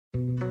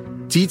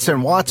Dietz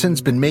and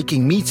Watson's been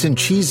making meats and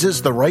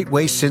cheeses the right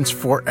way since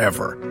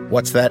forever.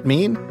 What's that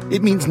mean?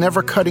 It means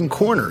never cutting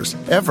corners,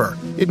 ever.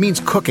 It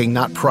means cooking,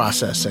 not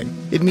processing.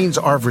 It means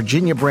our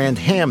Virginia brand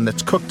ham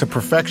that's cooked to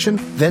perfection,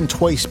 then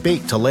twice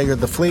baked to layer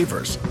the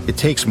flavors. It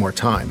takes more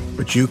time,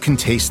 but you can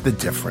taste the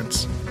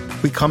difference.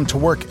 We come to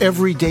work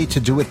every day to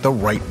do it the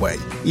right way,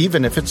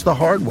 even if it's the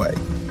hard way.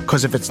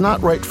 Because if it's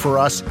not right for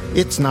us,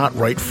 it's not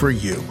right for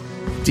you.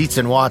 Dietz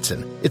and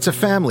Watson, it's a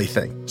family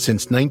thing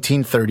since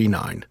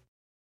 1939.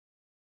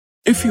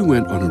 If you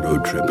went on a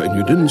road trip and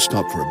you didn't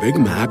stop for a Big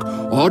Mac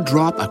or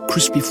drop a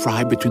crispy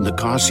fry between the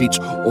car seats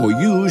or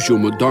use your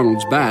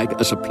McDonald's bag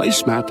as a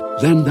placemat,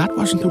 then that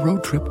wasn't a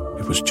road trip.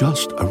 It was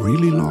just a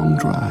really long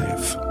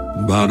drive.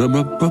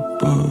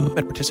 Ba-da-ba-ba-ba.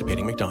 At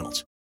participating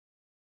McDonald's.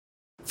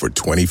 For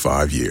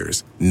 25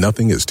 years,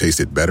 nothing has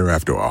tasted better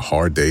after a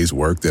hard day's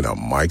work than a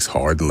Mike's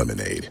Hard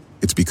Lemonade.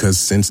 It's because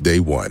since day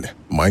one,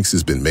 Mike's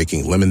has been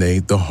making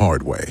lemonade the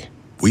hard way.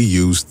 We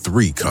use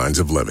 3 kinds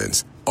of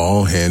lemons,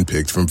 all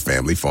hand-picked from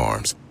family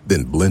farms,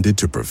 then blended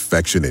to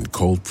perfection in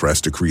cold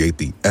press to create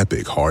the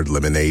epic hard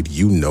lemonade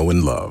you know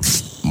and love.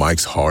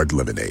 Mike's Hard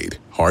Lemonade.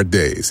 Hard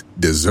days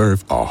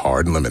deserve a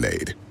hard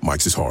lemonade.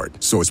 Mike's is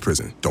hard, so is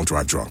prison. Don't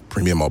drive drunk.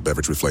 Premium malt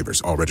beverage with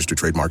flavors. All registered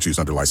trademarks used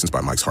under license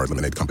by Mike's Hard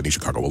Lemonade Company,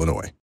 Chicago,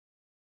 Illinois.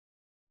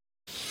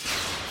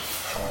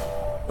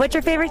 What's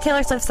your favorite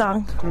Taylor Swift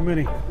song? Too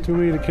many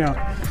to count.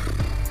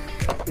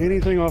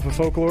 Anything off of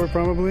Folklore,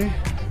 probably.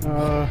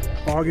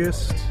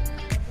 August,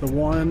 The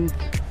One.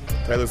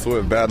 Taylor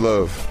Swift, Bad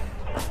Love.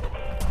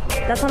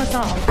 That's not a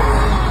song.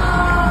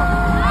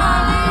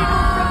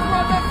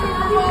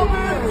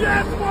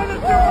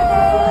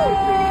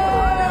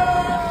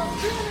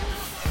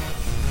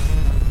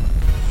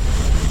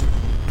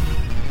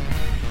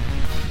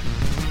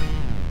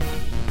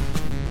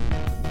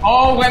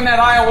 Oh, when that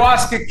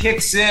ayahuasca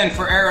kicks in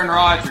for Aaron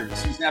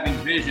Rodgers, he's having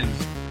visions.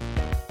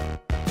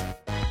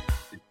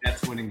 The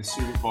Jets winning the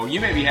Super Bowl. You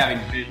may be having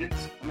visions.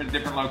 I'm in a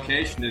different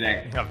location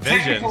today.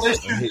 Technical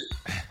issues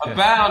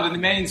abound in the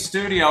main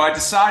studio. I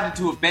decided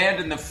to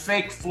abandon the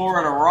fake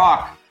Florida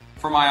rock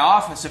for my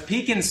office. A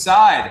peek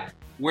inside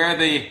where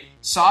the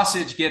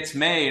sausage gets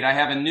made. I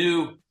have a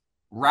new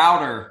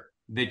router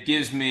that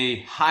gives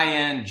me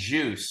high-end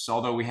juice,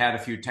 although we had a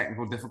few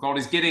technical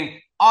difficulties getting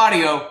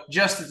audio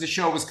just as the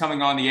show was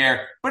coming on the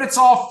air. But it's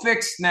all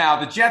fixed now.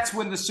 The Jets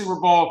win the Super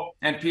Bowl,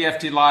 and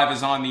PFT Live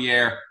is on the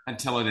air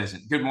until it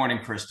isn't. Good morning,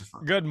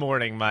 Christopher. Good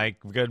morning, Mike.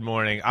 Good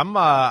morning.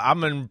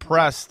 I'm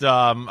impressed.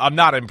 I'm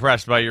not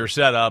impressed by your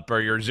setup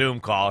or your Zoom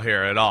call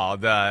here at all.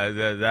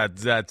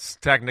 That's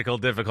technical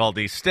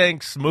difficulty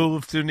stinks.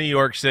 Move to New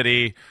York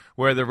City,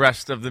 where the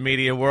rest of the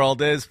media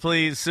world is,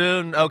 please,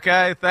 soon.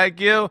 Okay,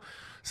 thank you.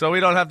 So we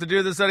don't have to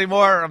do this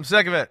anymore. I'm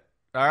sick of it.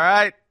 All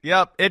right?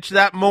 Yep, itch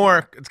that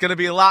more. It's going to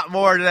be a lot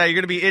more today. You're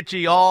going to be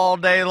itchy all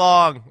day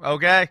long,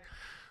 okay?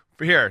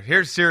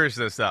 Here's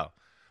seriousness, though.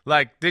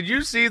 Like, did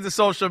you see the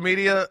social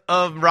media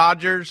of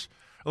Rodgers?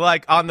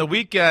 Like, on the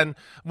weekend,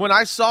 when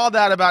I saw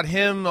that about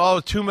him,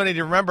 too many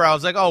to remember, I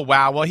was like, oh,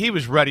 wow, well, he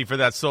was ready for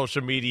that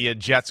social media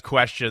Jets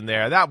question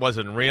there. That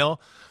wasn't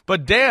real.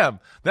 But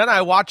damn, then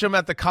I watch him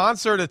at the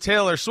concert of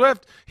Taylor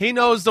Swift. He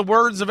knows the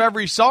words of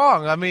every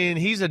song. I mean,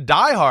 he's a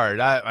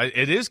diehard.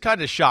 It is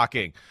kind of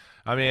shocking.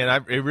 I mean,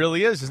 it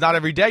really is. It's not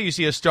every day you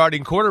see a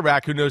starting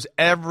quarterback who knows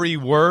every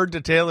word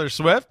to Taylor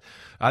Swift.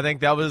 I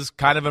think that was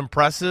kind of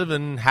impressive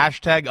and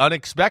hashtag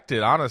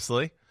unexpected,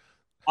 honestly.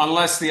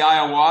 Unless the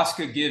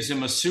ayahuasca gives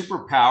him a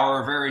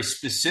superpower, a very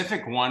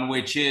specific one,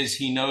 which is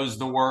he knows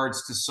the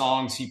words to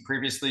songs he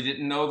previously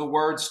didn't know the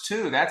words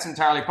to. That's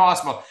entirely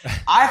possible.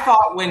 I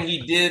thought when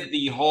he did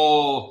the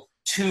whole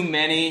too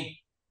many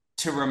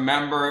to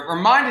remember, it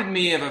reminded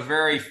me of a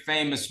very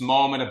famous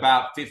moment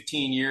about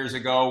 15 years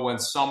ago when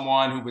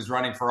someone who was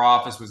running for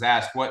office was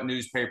asked, what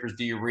newspapers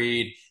do you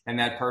read? And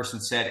that person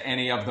said,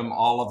 any of them,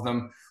 all of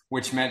them,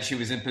 which meant she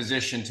was in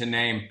position to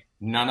name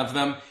none of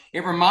them.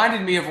 It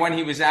reminded me of when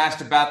he was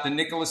asked about the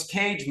Nicolas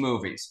Cage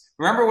movies.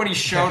 Remember when he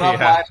showed up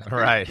at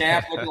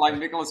camp looking like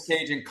Nicolas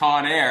Cage in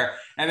Con Air,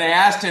 and they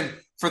asked him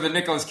for the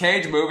Nicolas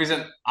Cage movies,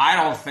 and I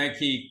don't think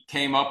he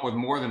came up with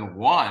more than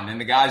one,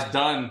 and the guy's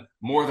done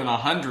more than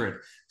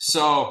 100.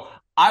 So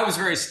I was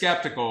very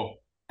skeptical,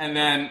 and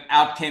then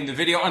out came the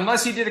video,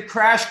 unless he did a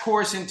crash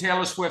course in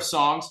Taylor Swift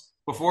songs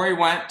before he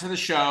went to the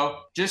show,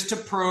 just to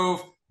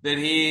prove that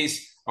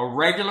he's a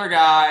regular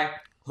guy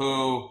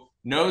who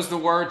knows the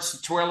words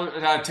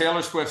to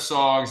Taylor Swift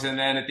songs, and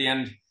then at the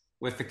end,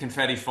 with the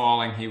confetti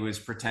falling, he was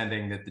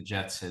pretending that the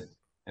Jets had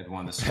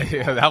won the Super Bowl.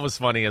 Yeah, that was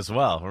funny as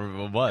well.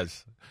 It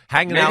was.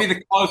 Maybe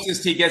the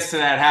closest he gets to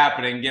that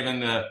happening, given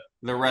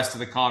the rest of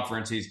the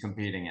conference he's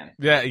competing in.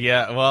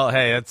 Yeah. Well,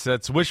 hey,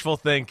 it's wishful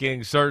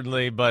thinking,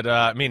 certainly. But,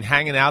 I mean,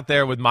 hanging out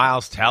there with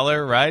Miles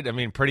Teller, right? I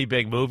mean, pretty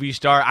big movie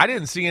star. I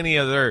didn't see any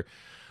other,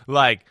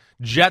 like,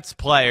 Jets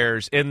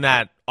players in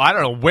that, I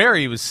don't know where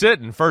he was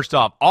sitting. First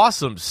off,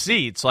 awesome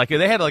seats. Like,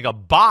 they had like a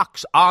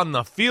box on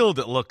the field,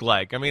 it looked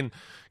like. I mean,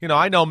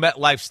 I know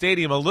MetLife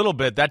Stadium a little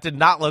bit. That did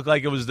not look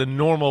like it was the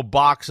normal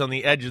box on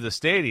the edge of the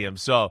stadium.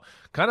 So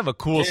kind of a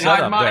cool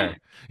setup there.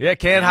 Yeah,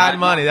 can't hide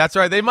money. That's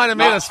right. They might have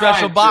made a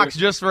special box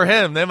just for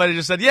him. They might have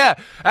just said, yeah,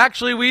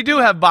 actually, we do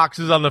have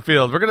boxes on the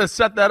field. We're going to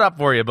set that up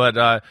for you.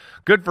 But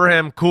good for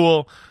him.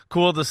 Cool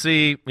to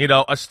see,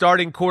 a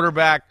starting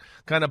quarterback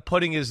kind of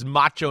putting his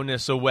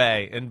macho-ness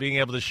away and being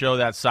able to show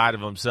that side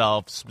of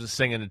himself,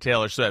 singing to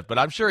Taylor Swift. But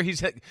I'm sure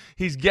he's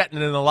getting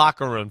it in the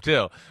locker room,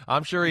 too.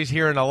 I'm sure he's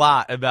hearing a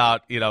lot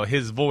about,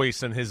 his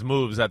voice and his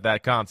moves at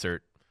that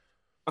concert.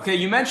 Okay,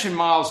 you mentioned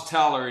Miles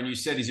Teller, and you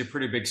said he's a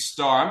pretty big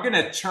star. I'm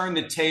going to turn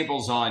the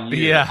tables on you.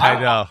 Yeah, I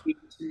know. Want you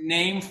to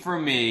name for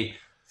me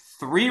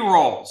 3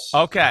 roles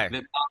that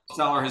Miles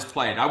Teller has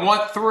played. I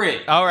want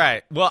 3. All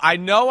right. Well, I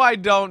know I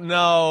don't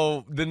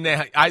know the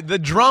name. The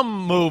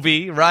drum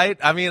movie, right?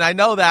 I mean, I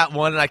know that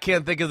one, and I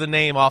can't think of the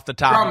name off the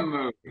top.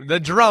 The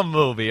drum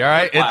movie, all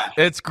right?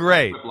 It's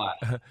great.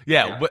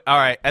 Yeah, all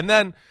right. And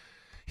then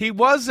he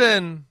was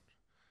in,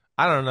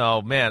 I don't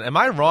know, man. Am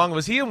I wrong?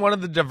 Was he in one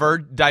of the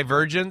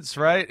Divergents,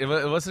 right?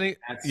 Wasn't he?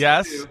 That's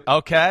yes. 2.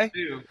 Okay.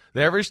 2.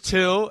 There was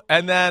 2.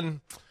 And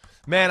then,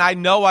 man, I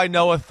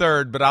know a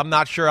third, but I'm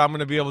not sure I'm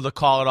going to be able to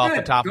call it off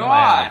the top of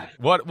my head.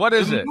 What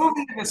is it? The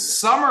movie of the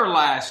summer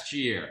last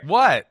year.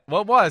 What?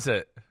 What was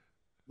it?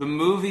 The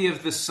movie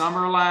of the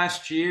summer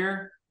last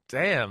year.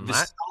 Damn. The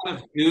Son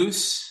of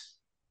Goose.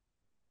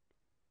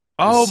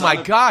 Oh,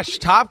 my gosh.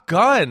 Top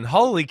Gun.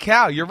 Holy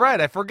cow. You're right.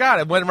 I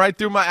forgot. It went right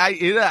through my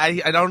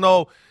I don't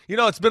know.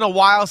 It's been a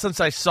while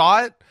since I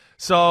saw it,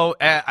 so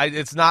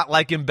it's not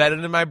like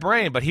embedded in my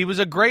brain. But he was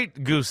a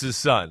great Goose's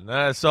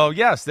son. So,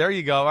 yes, there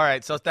you go. All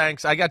right. So,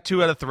 thanks. I got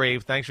 2 out of 3.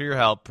 Thanks for your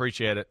help.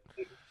 Appreciate it.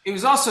 It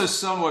was also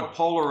somewhat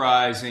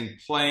polarizing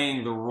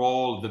playing the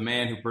role of the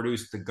man who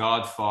produced The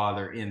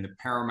Godfather in the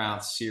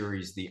Paramount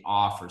series The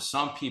Offer.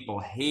 Some people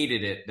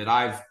hated it that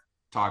I've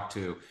talked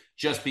to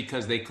just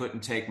because they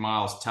couldn't take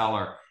Miles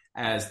Teller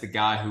as the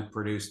guy who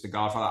produced The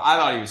Godfather. I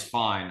thought he was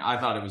fine. I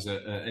thought it was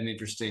an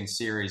interesting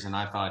series, and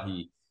I thought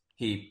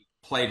he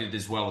played it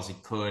as well as he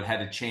could. Had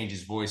to change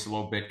his voice a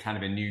little bit, kind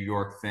of a New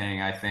York thing,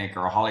 I think,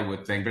 or a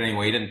Hollywood thing. But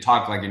anyway, he didn't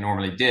talk like he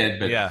normally did.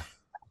 But yeah.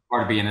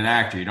 Part of being an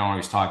actor, you don't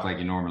always talk like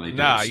you normally do.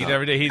 No, you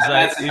never did. He's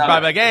probably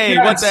like, hey,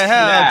 what the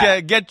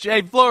hell? Get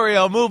Jay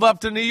Florio, move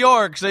up to New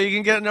York so you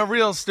can get in a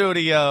real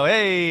studio.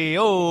 Hey,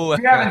 oh. If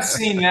you haven't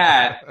seen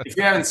that,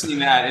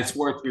 it's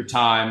worth your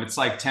time. It's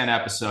like 10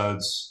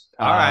 episodes.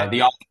 All right.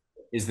 The Offer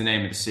is the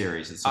name of the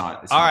series. It's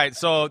not. All right,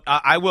 so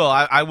I will.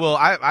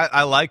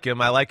 I like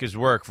him. I like his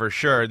work for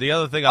sure. The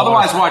other thing,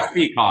 otherwise watch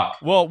Peacock.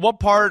 Well, what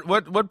part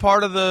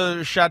of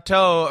the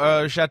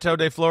Chateau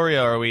de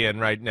Florio are we in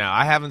right now?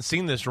 I haven't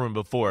seen this room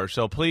before,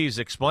 so please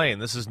explain.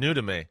 This is new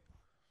to me.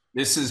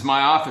 This is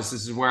my office.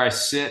 This is where I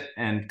sit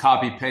and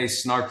copy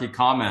paste snarky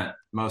comment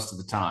most of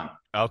the time.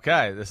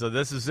 Okay, so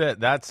this is it.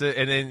 That's it.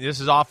 And then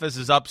this office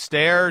is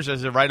upstairs.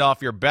 Is it right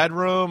off your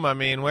bedroom? I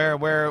mean, where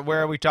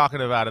are we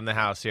talking about in the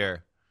house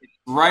here?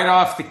 Right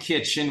off the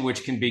kitchen,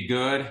 which can be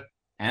good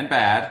and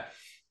bad.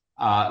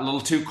 A little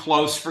too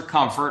close for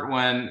comfort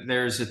when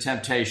there's a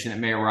temptation that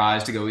may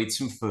arise to go eat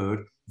some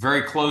food.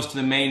 Very close to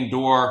the main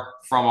door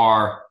from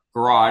our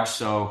garage.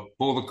 So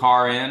pull the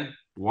car in,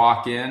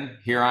 walk in.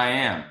 Here I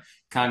am.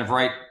 Kind of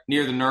right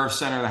near the nerve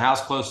center of the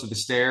house, close to the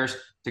stairs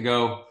to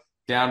go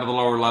down to the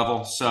lower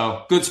level.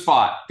 So good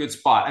spot.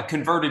 A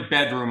converted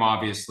bedroom,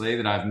 obviously,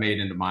 that I've made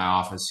into my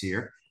office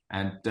here.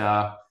 And,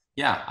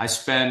 yeah, I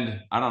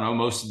spend,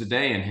 most of the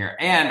day in here.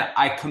 And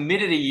I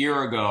committed a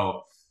year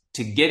ago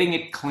to getting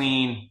it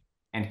clean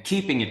and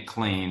keeping it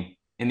clean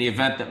in the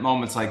event that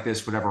moments like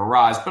this would ever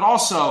arise. But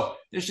also,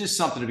 there's just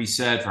something to be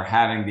said for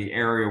having the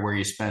area where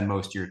you spend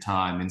most of your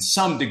time in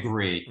some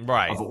degree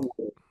of order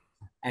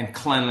and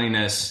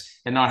cleanliness,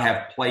 and not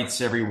have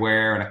plates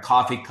everywhere and a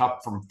coffee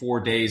cup from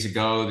 4 days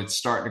ago that's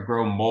starting to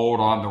grow mold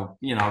on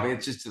the,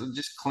 it's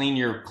just clean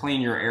your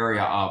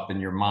area up and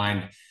your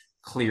mind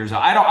clears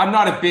up. I'm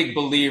not a big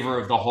believer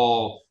of the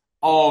whole,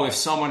 if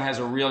someone has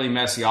a really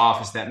messy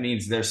office, that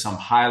means there's some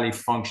highly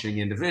functioning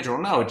individual.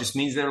 No, it just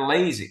means they're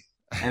lazy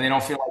and they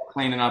don't feel like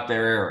cleaning up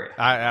their area.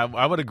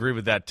 I would agree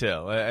with that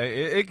too.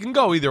 It can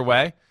go either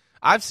way.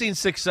 I've seen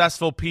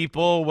successful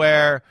people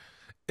where,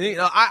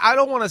 I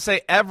don't want to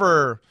say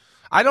ever.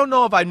 I don't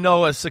know if I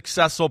know a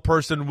successful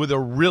person with a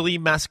really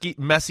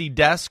messy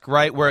desk,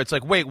 right? Where it's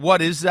like, wait,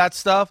 what is that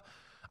stuff?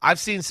 I've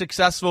seen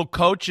successful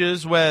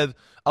coaches with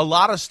a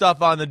lot of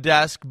stuff on the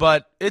desk,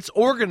 but it's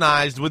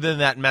organized within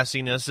that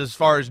messiness as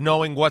far as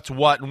knowing what's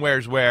what and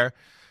where's where.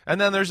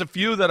 And then there's a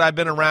few that I've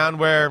been around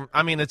where,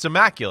 it's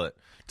immaculate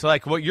to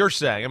like what you're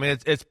saying.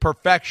 It's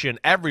perfection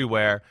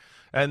everywhere,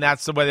 and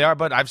that's the way they are.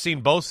 But I've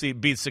seen both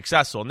be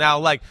successful. Now,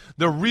 like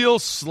the real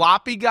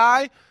sloppy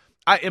guy,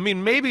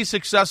 maybe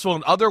successful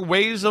in other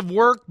ways of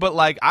work, but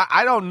like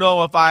I don't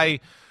know if I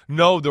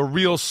know the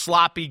real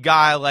sloppy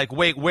guy, like,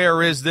 wait,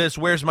 where is this?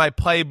 Where's my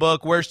playbook?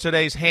 Where's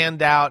today's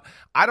handout?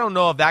 I don't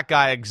know if that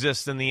guy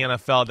exists in the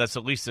NFL that's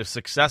at least a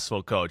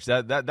successful coach.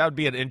 That would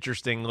be an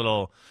interesting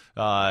little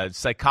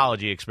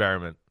psychology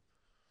experiment.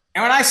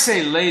 And when I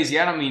say lazy,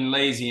 I don't mean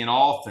lazy in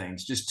all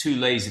things, just too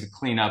lazy to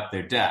clean up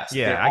their desk.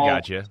 Yeah, I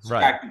got you.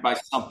 Distracted by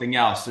something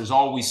else. There's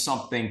always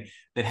something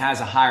that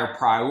has a higher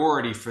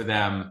priority for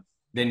them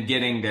than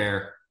getting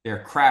their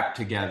crap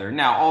together.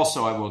 Now,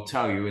 also, I will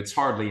tell you, it's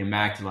hardly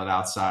immaculate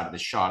outside of the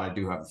shot. I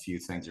do have a few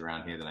things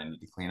around here that I need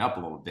to clean up a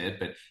little bit,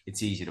 but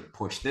it's easy to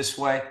push this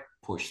way,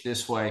 push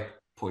this way,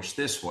 push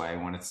this way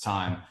when it's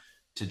time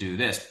to do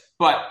this.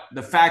 But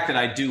the fact that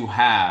I do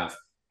have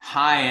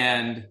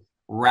high-end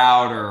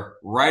router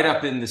right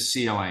up in the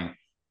ceiling,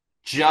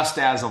 just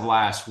as of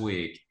last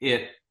week,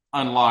 it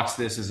unlocks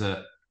this as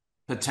a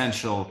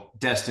potential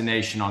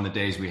destination on the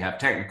days we have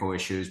technical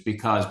issues,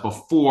 because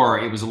before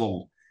it was a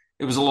little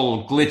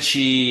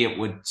glitchy. It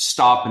would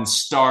stop and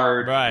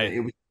start. Right.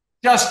 It was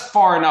just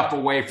far enough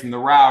away from the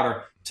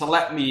router to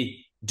let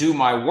me do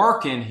my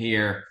work in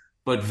here,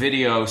 but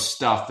video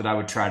stuff that I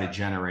would try to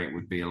generate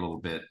would be a little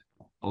bit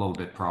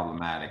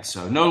problematic.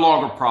 So no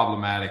longer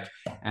problematic.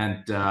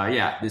 And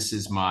this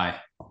is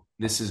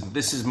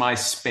my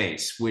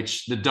space,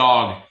 which the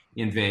dog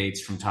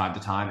invades from time to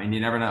time, and you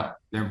never know.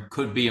 There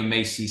could be a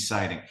Macy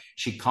sighting.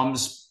 She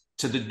comes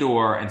to the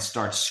door and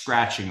starts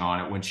scratching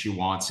on it when she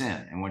wants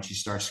in. And when she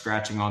starts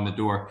scratching on the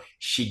door,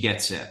 she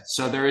gets in.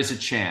 So there is a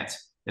chance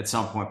at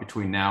some point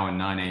between now and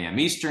 9 a.m.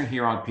 Eastern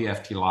here on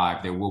PFT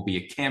Live, there will be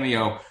a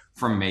cameo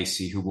from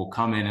Macy, who will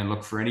come in and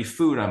look for any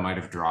food I might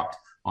have dropped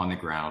on the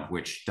ground,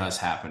 which does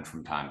happen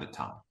from time to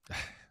time.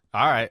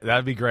 All right,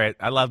 that'd be great.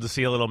 I'd love to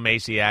see a little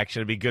Macy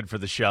action. It'd be good for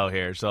the show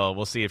here. So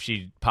we'll see if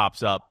she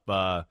pops up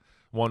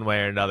one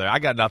way or another. I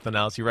got nothing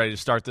else. You ready to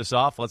start this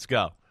off? Let's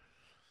go.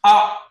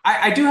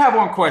 I do have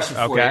one question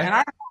for you, Okay. and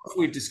I don't know if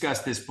we've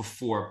discussed this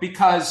before,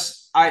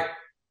 because I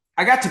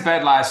got to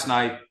bed last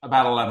night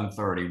about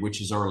 11:30, which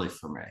is early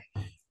for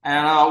me.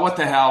 And what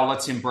the hell?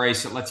 Let's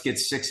embrace it. Let's get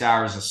 6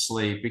 hours of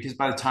sleep, because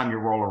by the time you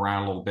roll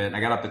around a little bit, and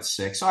I got up at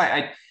 6, so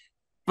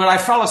but I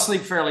fell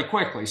asleep fairly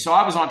quickly, so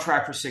I was on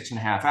track for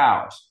 6.5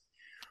 hours.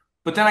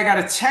 But then I got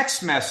a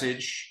text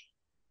message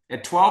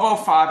at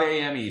 12:05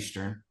 a.m.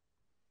 Eastern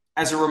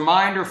as a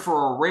reminder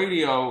for a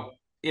radio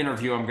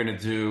interview I'm going to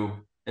do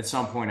at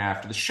some point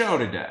after the show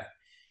today.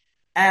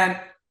 And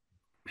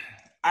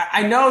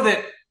I know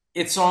that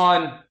it's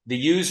on the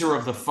user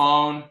of the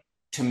phone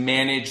to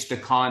manage the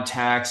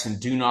contacts and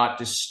do not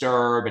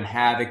disturb and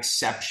have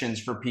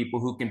exceptions for people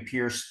who can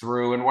pierce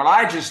through. And what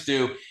I just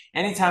do,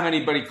 anytime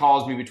anybody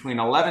calls me between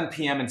 11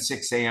 p.m. and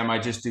 6 a.m., I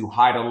just do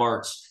hide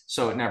alerts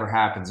so it never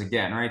happens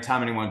again. Or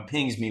anytime anyone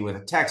pings me with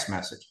a text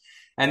message.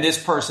 And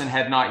this person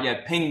had not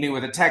yet pinged me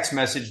with a text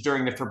message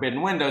during the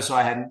forbidden window, so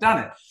I hadn't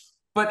done it.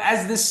 But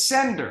as the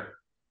sender,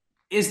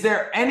 is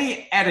there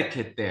any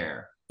etiquette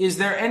there? Is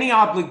there any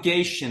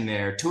obligation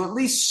there to at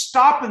least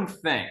stop and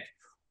think,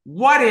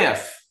 what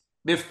if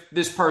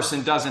this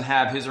person doesn't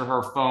have his or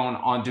her phone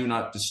on Do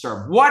Not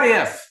Disturb? What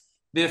if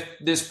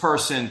this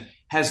person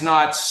has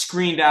not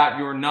screened out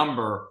your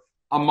number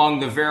among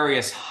the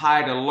various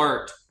hide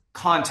alert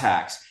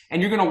contacts,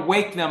 and you're going to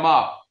wake them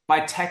up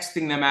by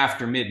texting them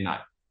after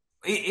midnight?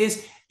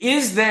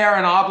 Is there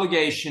an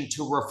obligation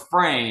to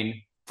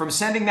refrain from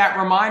sending that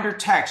reminder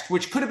text,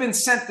 which could have been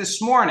sent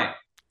this morning?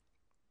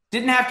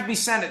 Didn't have to be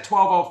sent at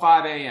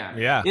 12:05 a.m.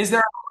 Yeah. Is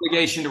there an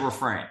obligation to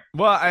refrain?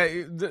 Well,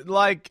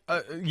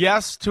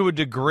 yes, to a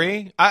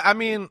degree. I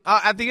mean,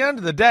 at the end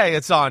of the day,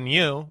 it's on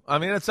you. I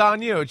mean, it's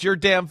on you. It's your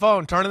damn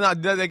phone. Turn it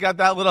on. They got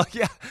that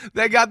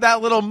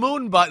little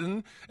moon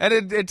button, and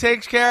it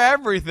takes care of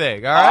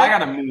everything. All right. I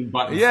got a moon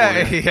button.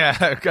 Yeah, for you. yeah,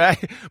 okay.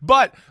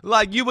 But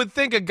like, you would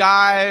think a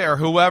guy or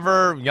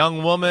whoever,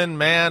 young woman,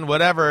 man,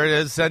 whatever it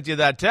is, sent you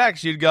that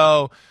text. You'd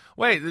go,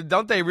 wait,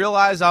 don't they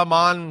realize I'm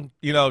on,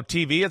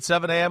 TV at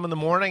 7 a.m. in the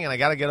morning and I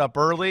got to get up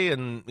early?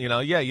 And,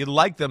 you'd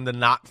like them to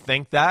not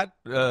think that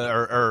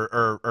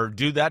or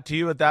do that to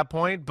you at that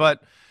point.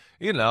 But,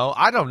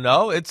 I don't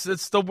know.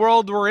 It's the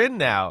world we're in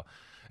now.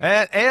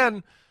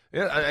 And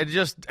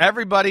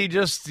everybody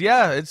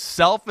it's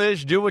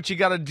selfish. Do what you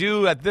got to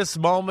do at this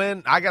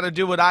moment. I got to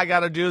do what I got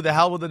to do. The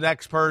hell with the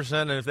next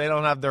person. And if they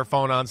don't have their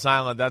phone on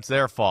silent, that's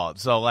their fault.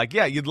 So,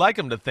 you'd like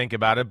them to think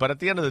about it. But at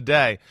the end of the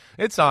day,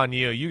 it's on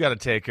you. You got to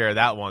take care of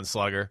that one,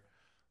 slugger.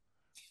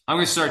 I'm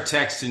going to start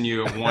texting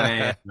you at 1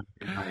 a.m.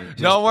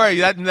 Don't worry.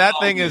 That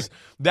thing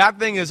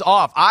is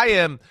off. I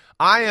am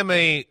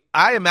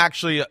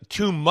actually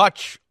too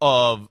much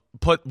of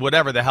put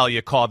whatever the hell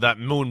you call that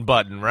moon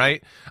button,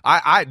 right?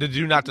 I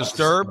do not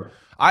disturb.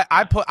 I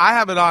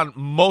have it on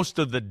most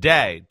of the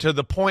day, to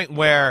the point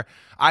where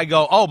I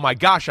go, oh my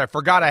gosh, I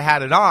forgot I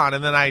had it on,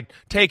 and then I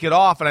take it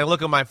off and I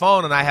look at my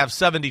phone and I have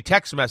 70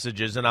 text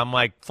messages and I'm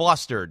like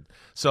flustered.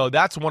 So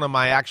that's one of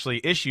my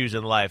actually issues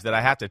in life, that I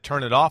have to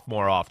turn it off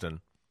more often.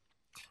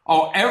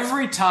 Oh,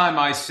 every time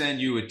I send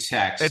you a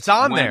text, it's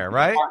on there,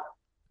 right?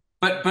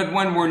 But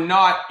when we're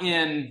not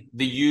in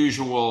the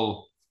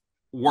usual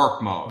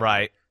work mode,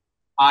 right?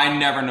 I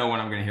never know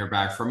when I'm going to hear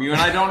back from you, and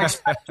I don't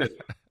expect it.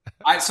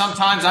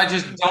 Sometimes I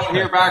just don't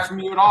hear back from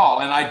you at all,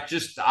 and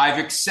I've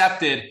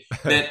accepted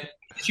that.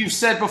 As you've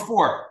said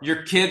before,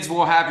 your kids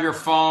will have your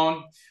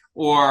phone,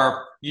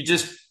 or you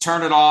just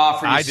turn it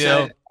off. Or you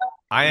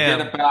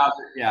forget about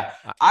it. Yeah,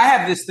 I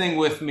have this thing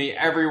with me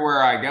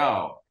everywhere I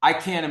go. I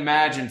can't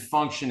imagine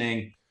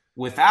functioning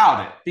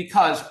without it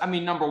because, I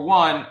mean, number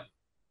one,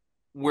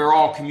 we're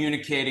all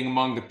communicating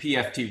among the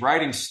PFT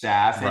writing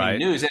staff and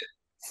news. And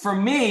for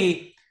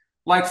me,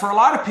 like for a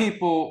lot of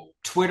people,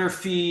 Twitter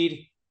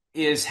feed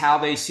is how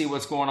they see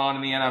what's going on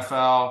in the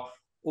NFL.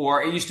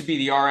 Or it used to be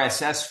the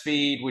RSS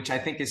feed, which I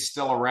think is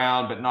still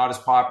around, but not as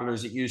popular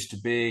as it used to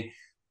be.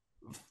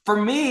 For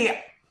me,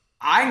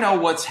 I know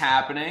what's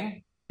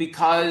happening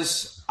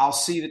because I'll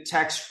see the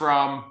text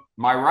from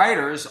my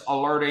writers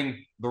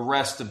alerting the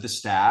rest of the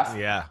staff.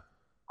 Yeah.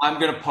 I'm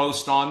going to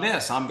post on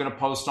this. I'm going to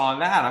post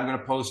on that. I'm going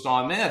to post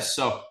on this.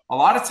 So a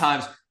lot of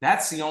times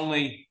that's the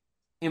only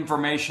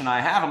information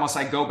I have, unless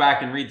I go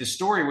back and read the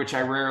story, which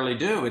I rarely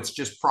do. It's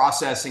just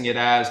processing it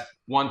as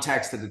one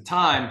text at a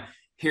time.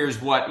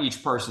 Here's what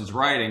each person's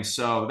writing.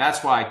 So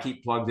that's why I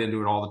keep plugged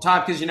into it all the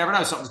time, because you never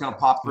know, something's going to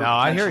pop through. No,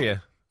 I hear you.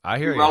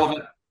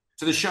 Relevant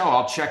to the show.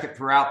 I'll check it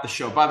throughout the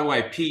show. By the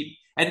way, Pete,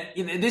 and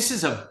this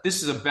is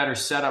a better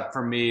setup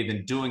for me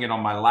than doing it on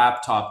my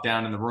laptop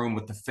down in the room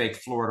with the fake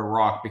Florida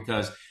rock,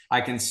 because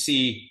I can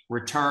see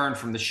return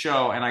from the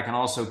show and I can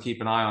also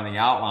keep an eye on the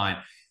outline.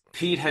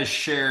 Pete has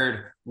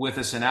shared with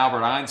us an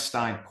Albert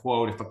Einstein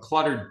quote: "If a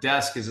cluttered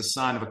desk is a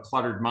sign of a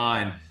cluttered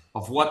mind,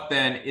 of what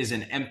then is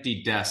an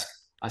empty desk?"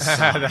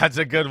 That's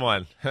a good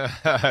one.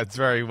 That's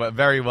very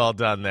well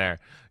done there.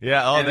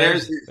 Yeah. Oh,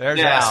 there's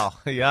Al.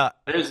 Yeah.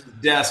 There's the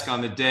desk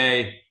on the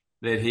day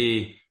that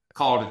he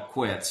called it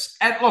quits.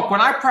 And look,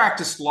 when I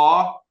practiced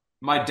law,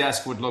 my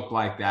desk would look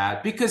like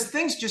that because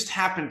things just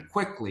happen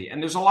quickly and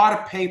there's a lot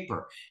of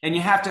paper and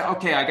you have to,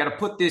 I got to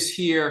put this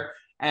here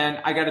and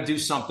I got to do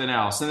something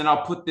else. And then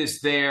I'll put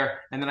this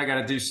there and then I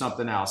got to do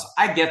something else.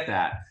 I get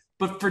that.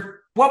 But for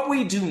what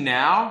we do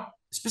now,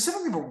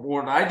 specifically for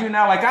what I do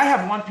now, like I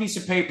have one piece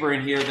of paper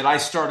in here that I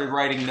started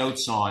writing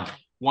notes on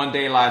one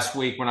day last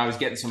week when I was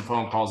getting some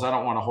phone calls. I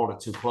don't want to hold it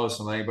too close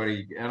on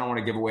anybody. I don't want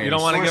to give away. You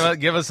don't want to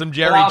give us some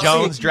Jerry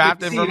Jones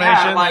draft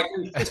information? Like,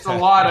 it's just a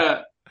lot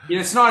of,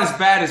 it's not as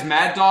bad as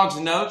Mad Dog's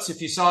notes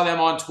if you saw them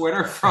on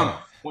Twitter from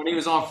when he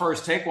was on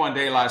First Take one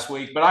day last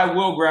week. But I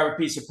will grab a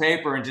piece of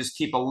paper and just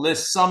keep a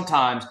list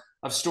sometimes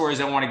of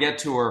stories I want to get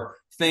to or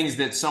things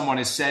that someone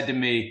has said to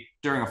me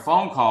during a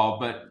phone call.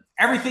 But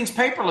everything's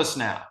paperless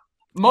now.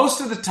 Most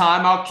of the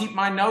time, I'll keep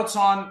my notes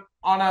on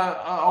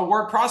a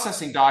word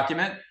processing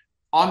document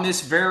on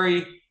this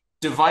very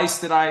device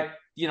that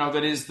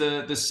that is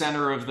the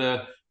center of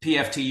the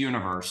PFT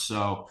universe.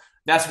 So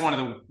that's one of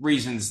the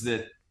reasons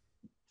that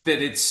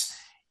it's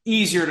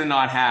easier to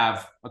not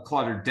have a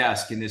cluttered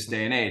desk in this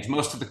day and age.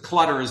 Most of the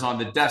clutter is on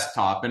the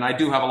desktop, and I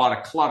do have a lot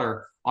of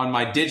clutter on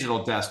my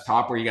digital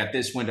desktop where you got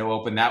this window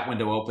open, that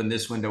window open,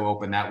 this window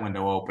open, that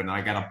window open. And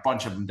I got a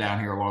bunch of them down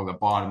here along the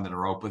bottom that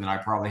are open that I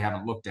probably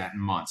haven't looked at in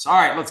months. All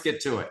right, let's get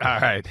to it. All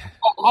right.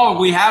 Oh,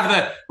 we have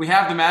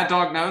the Mad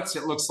Dog notes.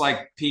 It looks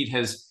like Pete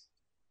has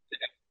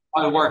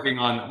been working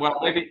on,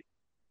 maybe.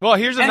 Well,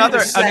 here's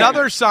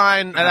another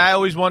sign, and I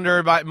always wonder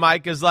about,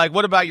 Mike, is like,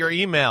 what about your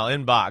email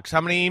inbox?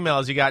 How many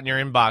emails you got in your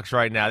inbox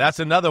right now? That's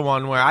another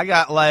one where I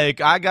got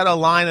a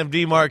line of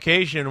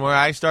demarcation where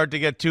I start to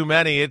get too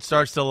many. It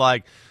starts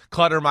to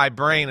clutter my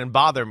brain and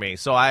bother me.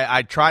 So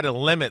I try to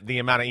limit the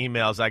amount of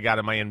emails I got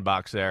in my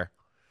inbox there.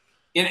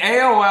 In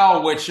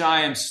AOL, which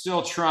I am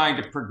still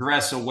trying to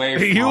progress away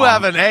from. You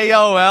have an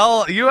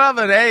AOL? You have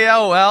an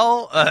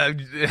AOL?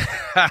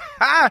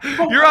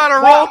 You're on a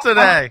roll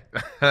today.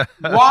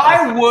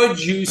 Why would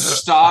you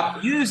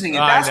stop using it?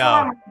 That's what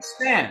I don't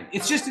understand.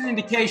 It's just an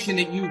indication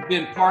that you've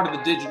been part of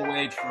the digital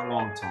age for a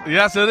long time.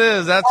 Yes, it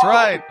is. That's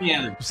right.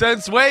 Yeah.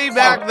 Since way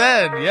back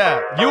then,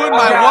 yeah. You and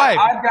my wife.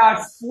 I've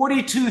got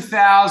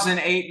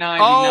 42,899.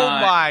 Oh,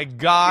 my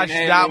gosh.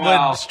 That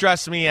would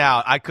stress me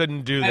out. I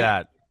couldn't do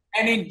that.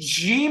 And in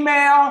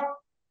Gmail,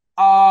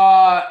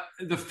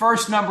 the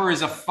first number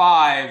is a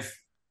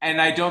 5,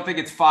 and I don't think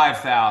it's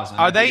 5,000.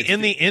 Are they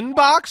in the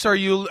inbox? Or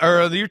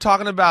are you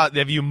talking about,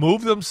 have you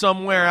moved them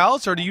somewhere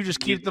else, or do you just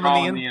keep them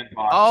in the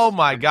inbox? Oh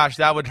my gosh,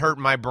 that would hurt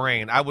my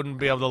brain. I wouldn't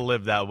be able to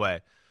live that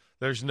way.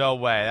 There's no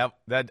way.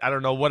 That I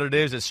don't know what it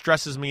is. It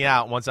stresses me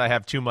out once I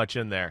have too much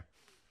in there.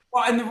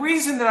 Well, and the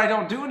reason that I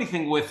don't do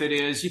anything with it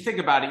is, you think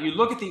about it. You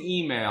look at the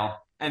email.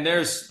 And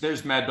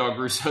there's Mad Dog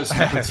Russo's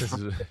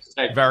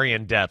very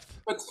in depth.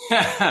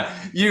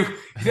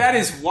 That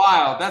is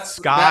wild. That's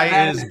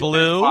sky is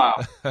blue.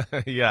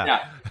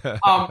 Yeah.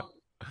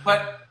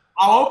 But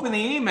I'll open the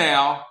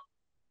email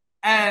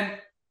and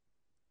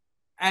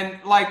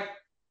I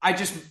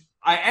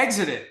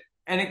exit it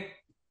and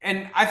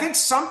I think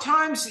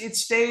sometimes it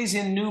stays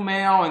in new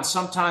mail and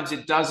sometimes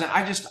it doesn't.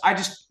 I just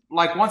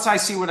once I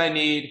see what I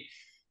need.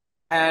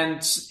 And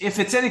if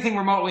it's anything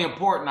remotely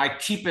important, I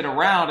keep it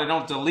around. I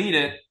don't delete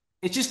it.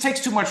 It just takes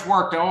too much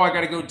work I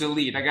got to go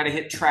delete. I got to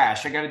hit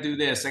trash. I got to do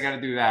this. I got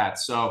to do that.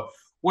 So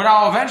What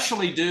I'll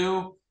eventually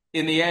do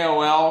in the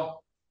AOL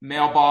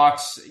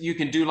mailbox, you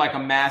can do like a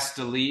mass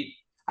delete.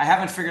 I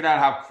haven't figured out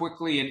how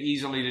quickly and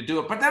easily to do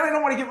it, but then I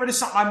don't want to get rid of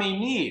something I may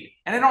need.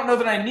 And I don't know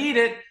that I need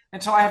it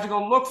until I have to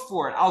go look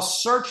for it. I'll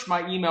search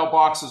my email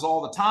boxes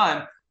all the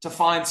time to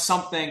find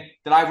something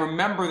that I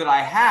remember that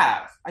I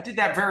have. I did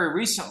that very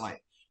recently,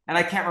 and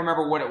I can't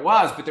remember what it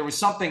was, but there was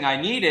something I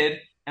needed,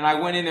 and I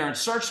went in there and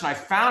searched, and I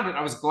found it.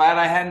 I was glad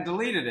I hadn't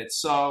deleted it.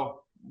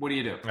 So what do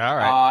you do? All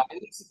right.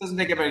 At least it doesn't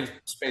take up any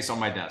space on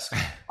my desk.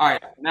 All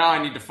right, now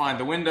I need to find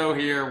the window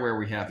here where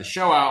we have the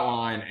show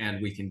outline,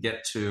 and we can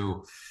get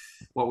to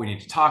what we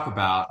need to talk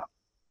about.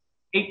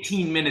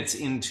 18 minutes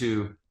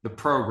into the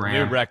program.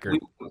 New record.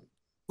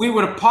 We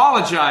would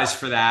apologize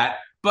for that.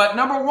 But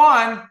number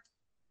one,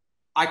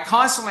 I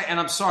constantly, and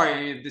I'm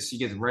sorry, this you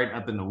get right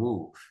up in the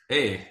woo.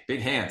 Hey,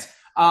 big hands.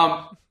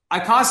 I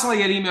constantly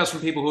get emails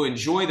from people who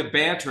enjoy the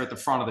banter at the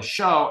front of the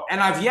show, and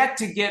I've yet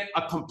to get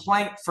a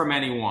complaint from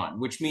anyone,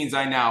 which means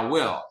I now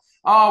will.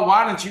 Oh,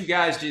 why don't you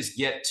guys just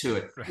get to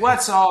it?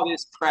 What's all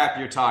this crap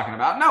you're talking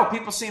about? No,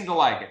 people seem to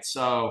like it.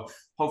 So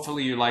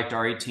hopefully you liked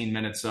our 18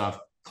 minutes of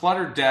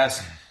cluttered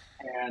desk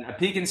and a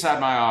peek inside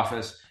my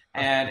office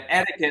and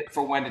etiquette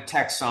for when to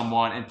text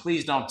someone. And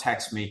please don't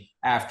text me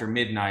after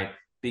midnight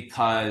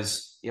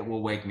because it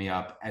will wake me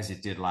up as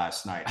it did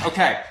last night.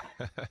 Okay.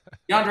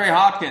 DeAndre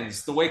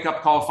Hopkins, the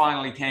wake-up call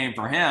finally came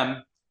for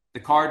him. The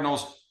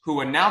Cardinals,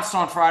 who announced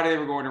on Friday they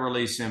were going to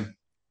release him,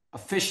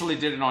 officially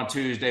did it on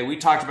Tuesday. We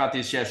talked about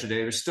this yesterday.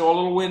 There's still a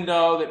little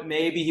window that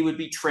maybe he would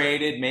be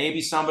traded.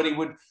 Maybe somebody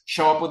would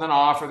show up with an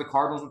offer. The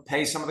Cardinals would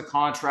pay some of the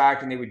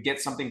contract and they would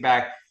get something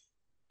back.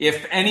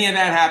 If any of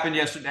that happened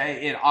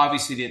yesterday, it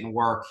obviously didn't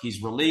work.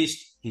 He's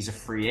released. He's a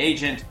free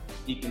agent.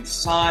 He can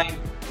sign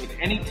with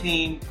any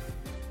team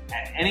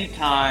at any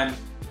time.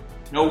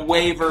 No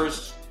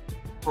waivers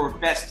for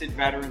vested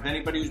veterans.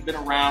 Anybody who's been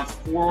around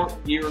 4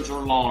 years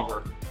or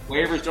longer.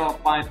 Waivers don't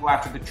apply until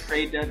after the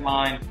trade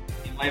deadline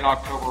in late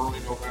October, early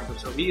November.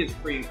 So he is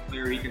free and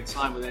clear. He can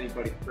sign with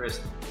anybody, Chris.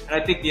 And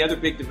I think the other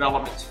big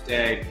development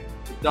today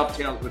that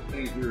dovetails with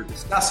things we were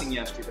discussing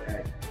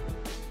yesterday,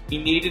 he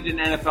needed an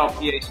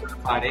NFLPA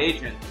certified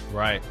agent.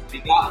 Right. He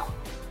got him.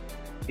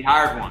 He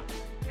hired one.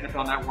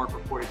 NFL Network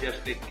reported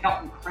yesterday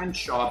Kelton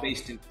Crenshaw,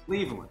 based in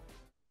Cleveland,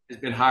 has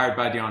been hired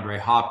by DeAndre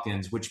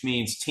Hopkins, which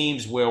means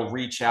teams will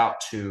reach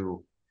out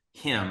to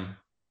him,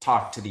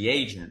 talk to the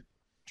agent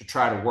to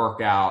try to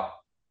work out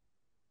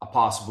a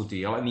possible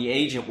deal. And the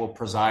agent will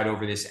preside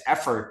over this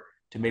effort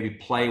to maybe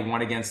play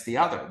one against the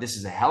other. This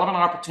is a hell of an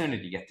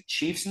opportunity. You get the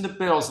Chiefs and the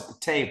Bills at the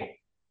table,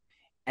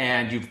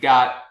 and you've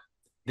got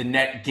the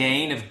net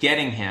gain of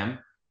getting him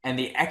and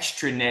the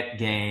extra net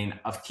gain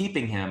of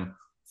keeping him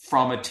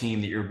from a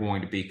team that you're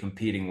going to be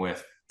competing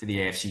with for the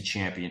AFC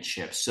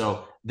Championship.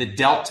 So the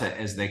delta,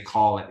 as they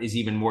call it, is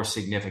even more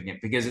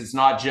significant because it's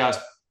not just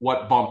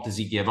what bump does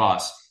he give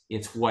us,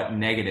 it's what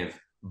negative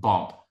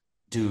bump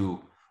do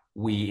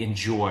we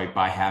enjoy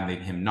by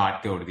having him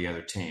not go to the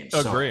other team.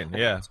 Agreed,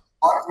 yeah. It's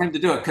hard for him to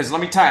do it because let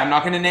me tell you, I'm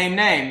not going to name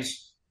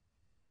names,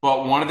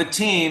 but one of the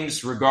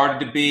teams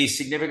regarded to be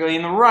significantly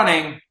in the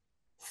running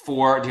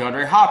for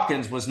DeAndre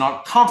Hopkins was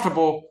not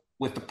comfortable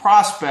with the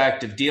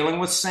prospect of dealing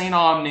with St.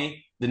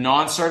 Omni, the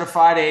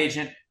non-certified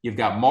agent. You've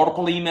got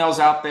multiple emails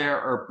out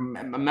there or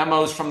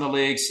memos from the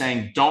league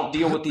saying don't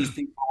deal with these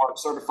people who are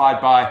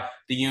certified by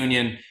the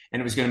union,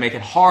 and it was going to make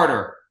it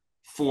harder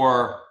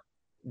for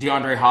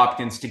DeAndre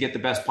Hopkins to get the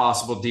best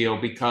possible deal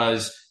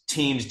because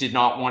teams did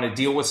not want to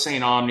deal with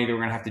St. Omni. They were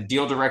going to have to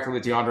deal directly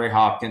with DeAndre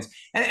Hopkins.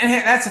 And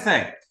that's the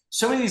thing.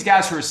 So many of these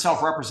guys who are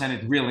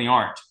self-represented really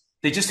aren't.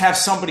 They just have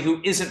somebody who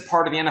isn't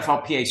part of the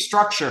NFLPA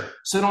structure,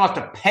 so they don't have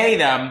to pay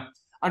them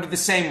under the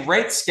same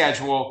rate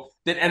schedule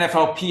that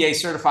NFLPA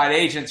certified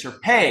agents are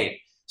paid.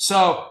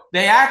 So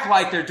they act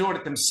like they're doing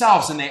it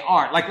themselves, and they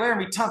aren't. Like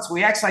Laramie Tunsil,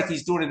 he acts like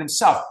he's doing it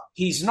himself.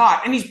 He's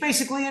not, and he's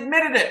basically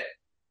admitted it.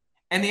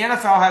 And the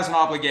NFL has an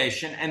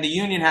obligation, and the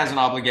union has an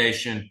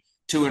obligation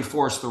to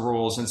enforce the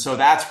rules. And so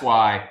that's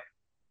why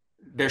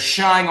they're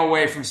shying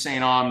away from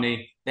St.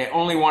 Omni. They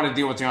only want to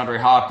deal with DeAndre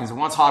Hopkins. And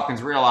once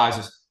Hopkins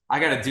realizes, I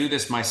got to do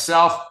this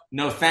myself,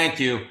 no thank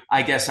you,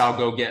 I guess I'll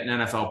go get an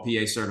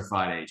NFLPA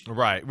certified agent.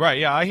 Right.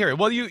 Yeah, I hear it.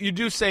 Well, you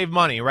do save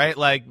money, right?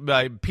 Like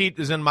Pete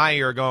is in my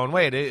ear going,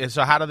 wait,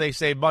 so how do they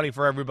save money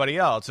for everybody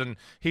else? And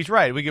he's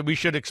right. We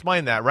should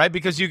explain that, right?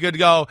 Because you could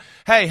go,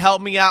 hey,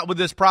 help me out with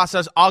this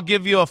process. I'll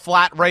give you a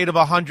flat rate of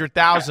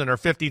 $100,000 or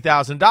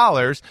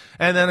 $50,000,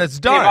 and then it's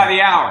done. Pay by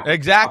the hour.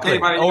 Exactly.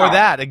 By the or hour.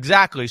 that,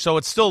 exactly. So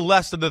it's still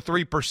less than the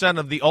 3%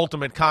 of the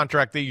ultimate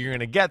contract that you're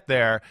going to get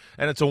there,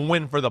 and it's a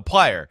win for the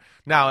player.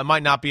 Now, it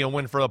might not be a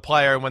win for the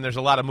player when there's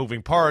a lot of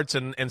moving parts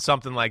and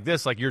something like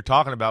this, like you're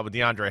talking about with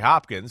DeAndre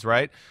Hopkins,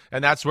 right?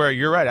 And that's where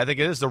you're right. I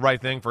think it is the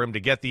right thing for him to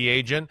get the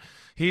agent.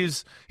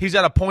 He's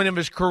at a point of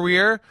his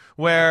career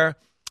where,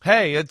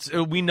 hey,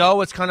 we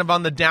know it's kind of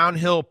on the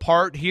downhill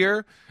part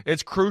here.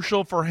 It's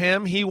crucial for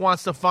him. He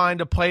wants to find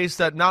a place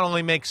that not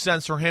only makes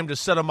sense for him to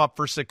set him up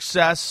for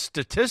success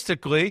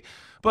statistically,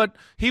 but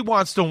he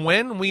wants to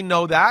win. We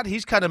know that.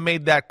 He's kind of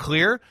made that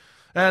clear.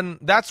 And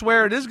that's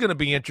where it is going to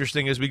be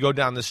interesting as we go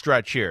down the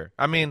stretch here.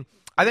 I mean,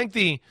 I think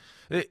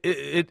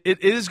it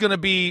is going to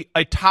be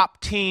a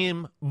top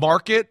team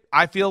market,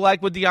 I feel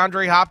like, with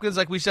DeAndre Hopkins.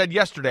 Like we said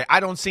yesterday, I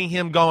don't see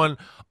him going,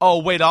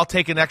 oh, wait, I'll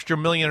take an extra $1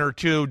 or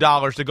 $2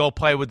 million to go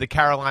play with the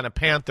Carolina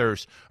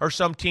Panthers or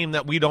some team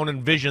that we don't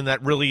envision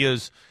that really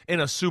is in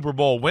a Super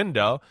Bowl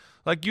window.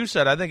 Like you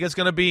said, I think it's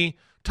going to be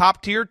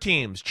top-tier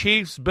teams,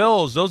 Chiefs,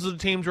 Bills. Those are the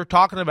teams we're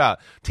talking about.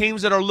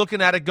 Teams that are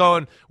looking at it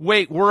going,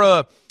 wait, we're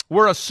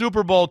a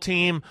Super Bowl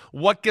team.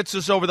 What gets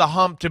us over the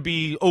hump to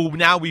be,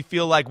 now we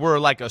feel like we're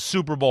like a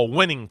Super Bowl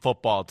winning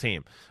football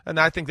team? And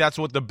I think that's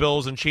what the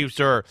Bills and Chiefs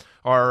are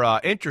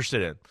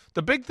interested in.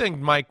 The big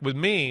thing, Mike, with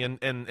me and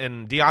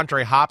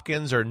DeAndre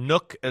Hopkins, or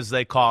Nook as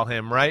they call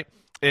him, right,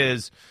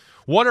 is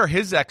what are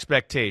his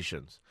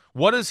expectations?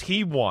 What does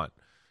he want?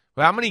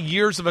 How many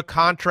years of a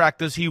contract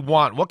does he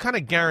want? What kind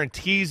of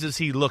guarantees is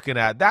he looking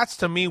at? That's,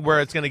 to me,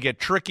 where it's going to get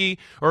tricky.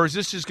 Or is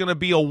this just going to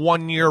be a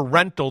one-year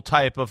rental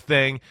type of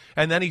thing,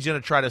 and then he's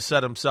going to try to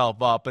set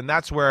himself up? And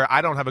that's where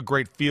I don't have a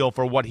great feel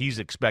for what he's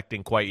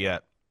expecting quite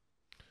yet.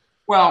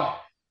 Well,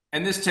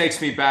 and this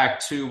takes me back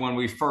to when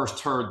we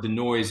first heard the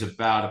noise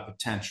about a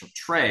potential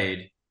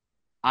trade.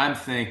 I'm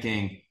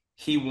thinking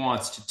he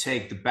wants to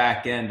take the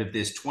back end of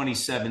this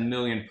 $27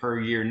 million per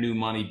year new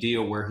money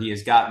deal where he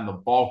has gotten the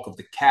bulk of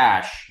the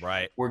cash.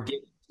 Right. We're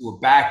getting to a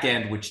back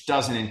end which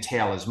doesn't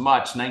entail as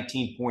much,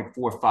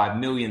 $19.45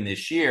 million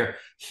this year.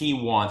 He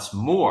wants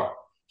more.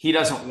 He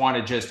doesn't want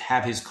to just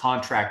have his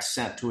contract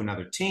sent to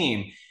another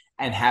team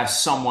and have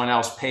someone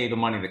else pay the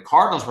money the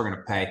Cardinals were going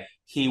to pay.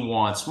 He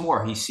wants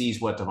more. He sees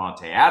what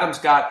Devontae Adams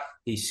got.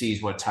 He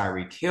sees what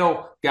Tyreek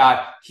Hill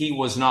got. He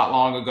was not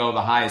long ago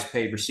the highest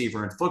paid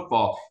receiver in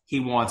football.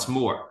 He wants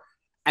more.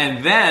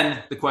 And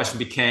then the question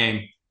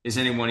became, is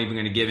anyone even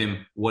going to give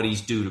him what he's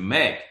due to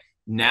make?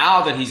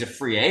 Now that he's a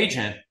free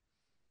agent,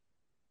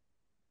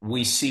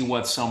 we see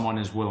what someone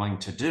is willing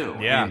to do.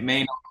 Yeah. And it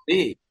may not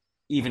be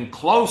even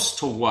close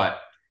to what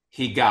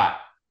he got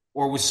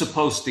or was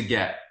supposed to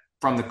get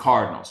from the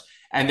Cardinals.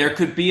 And there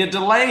could be a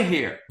delay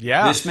here.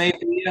 Yeah. This may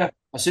be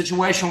a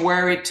situation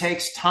where it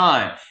takes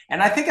time.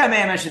 And I think I may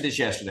have mentioned this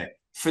yesterday.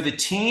 For the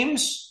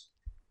teams,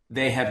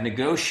 they have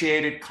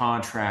negotiated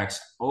contracts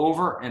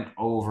over and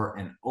over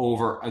and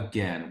over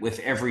again with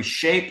every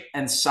shape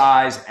and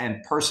size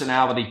and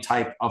personality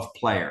type of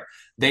player.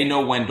 They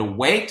know when to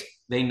wait.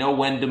 They know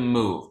when to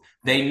move.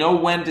 They know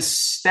when to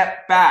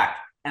step back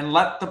and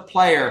let the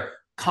player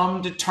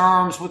come to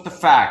terms with the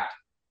fact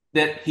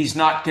that he's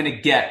not going to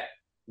get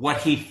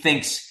what he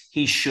thinks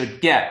he should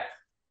get.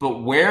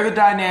 But where the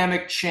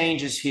dynamic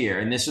changes here,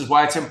 and this is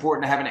why it's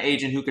important to have an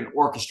agent who can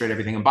orchestrate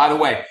everything. And by the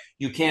way,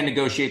 you can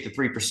negotiate the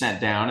 3%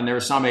 down, and there are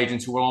some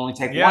agents who will only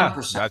take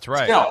 1%. That's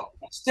right.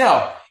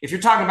 Still, if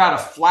you're talking about a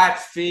flat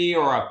fee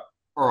or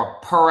a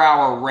per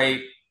hour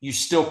rate, you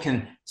still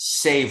can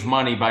save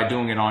money by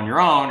doing it on your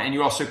own. And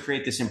you also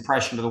create this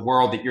impression to the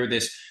world that you're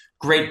this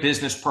great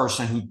business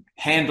person who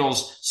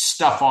handles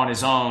stuff on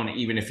his own,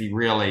 even if he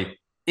really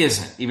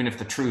isn't, even if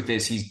the truth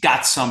is he's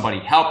got somebody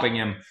helping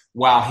him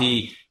while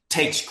he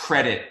takes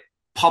credit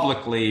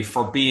publicly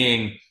for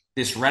being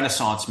this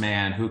Renaissance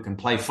man who can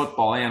play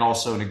football and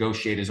also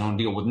negotiate his own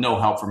deal with no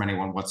help from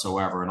anyone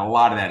whatsoever. And a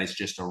lot of that is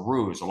just a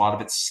ruse. A lot of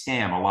it's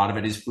scam. A lot of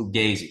it is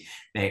fugazi.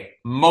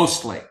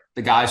 Mostly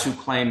the guys who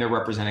claim they're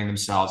representing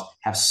themselves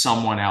have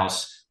someone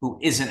else who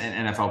isn't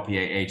an NFLPA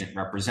agent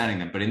representing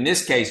them. But in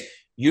this case,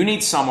 you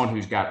need someone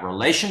who's got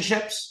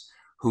relationships,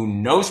 who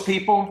knows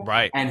people,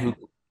 right, and who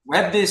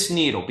thread this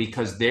needle,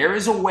 because there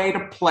is a way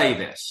to play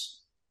this.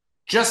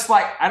 Just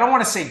like, I don't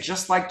want to say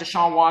just like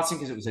Deshaun Watson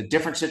because it was a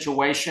different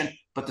situation,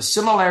 but the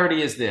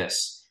similarity is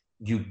this.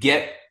 You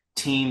get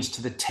teams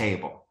to the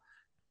table.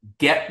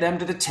 Get them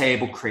to the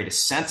table, create a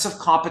sense of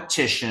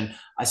competition,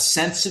 a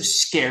sense of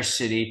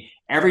scarcity.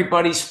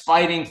 Everybody's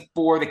fighting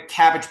for the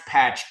Cabbage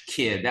Patch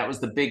Kid. That was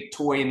the big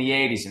toy in the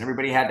 80s, and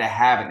everybody had to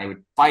have it, and they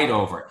would fight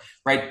over it,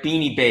 right?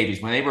 Beanie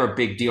Babies, when they were a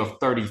big deal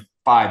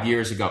 35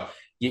 years ago.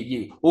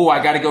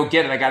 I got to go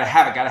get it. I got to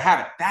have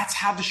it. That's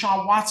how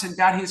Deshaun Watson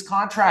got his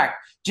contract.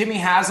 Jimmy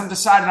Haslam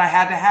decided I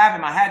had to have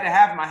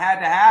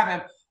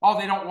him. Oh,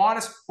 they don't want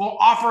us? Well,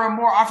 offer him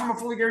more. Offer him a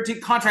fully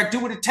guaranteed contract. Do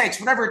what it takes.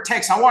 Whatever it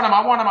takes. I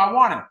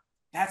want him.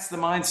 That's the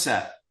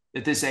mindset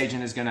that this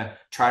agent is going to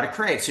try to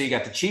create. So you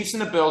got the Chiefs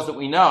and the Bills that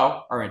we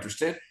know are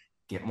interested.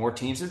 Get more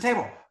teams to the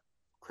table.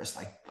 Chris,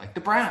 like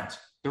the Browns,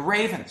 the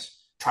Ravens.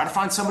 Try to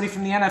find somebody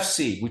from the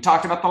NFC. We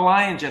talked about the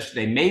Lions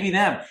yesterday. Maybe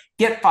them.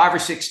 Get 5 or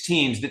 6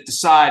 teams that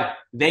decide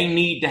they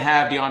need to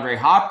have DeAndre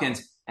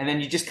Hopkins, and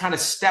then you just kind of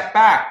step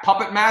back,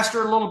 puppet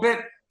master a little bit,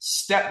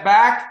 step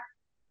back,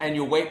 and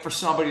you wait for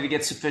somebody to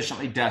get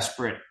sufficiently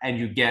desperate, and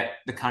you get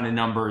the kind of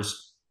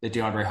numbers that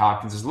DeAndre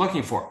Hopkins is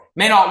looking for.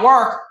 May not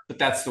work, but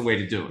that's the way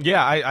to do it.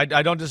 Yeah,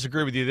 I don't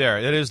disagree with you there.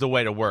 It is the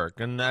way to work,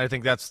 and I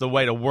think that's the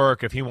way to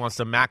work if he wants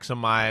to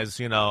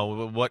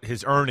maximize, what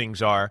his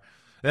earnings are.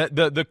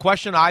 The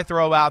question I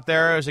throw out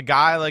there is a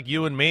guy like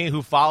you and me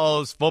who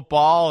follows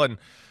football and,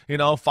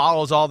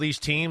 follows all these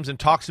teams and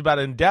talks about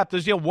it in depth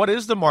is, what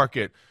is the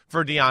market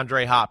for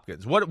DeAndre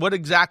Hopkins? What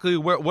exactly,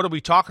 what are we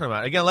talking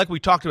about? Again, like we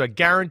talked about,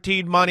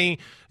 guaranteed money,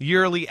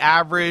 yearly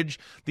average,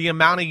 the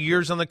amount of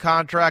years on the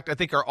contract, I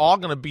think are all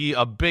going to be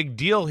a big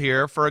deal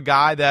here for a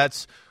guy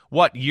that's,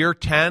 year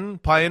 10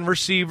 playing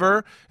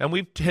receiver, and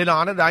we've hit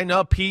on it. I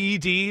know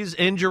PEDs,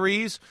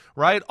 injuries,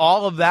 right?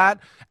 All of that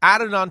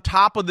added on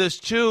top of this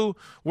too,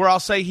 where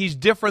I'll say he's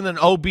different than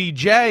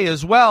OBJ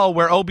as well,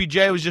 where OBJ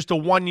was just a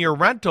 1-year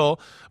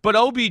rental, but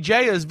OBJ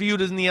is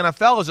viewed in the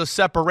NFL as a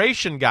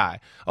separation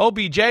guy.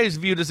 OBJ is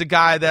viewed as a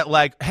guy that,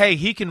 like, hey,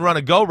 he can run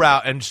a go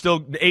route and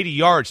still 80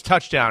 yards,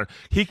 touchdown.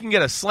 He can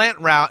get a slant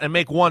route and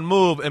make one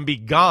move and be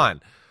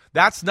gone.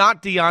 That's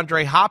not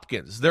DeAndre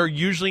Hopkins. They're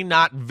usually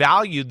not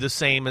valued the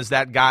same as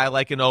that guy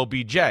like an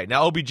OBJ.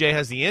 Now, OBJ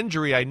has the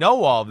injury. I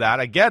know all of that.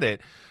 I get it.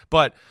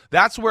 But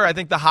that's where I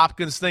think the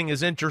Hopkins thing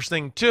is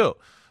interesting too.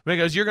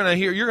 Because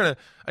I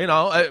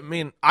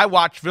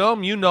watch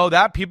film, you know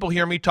that. People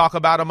hear me talk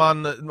about him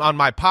on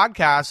my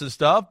podcast and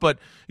stuff, but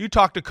you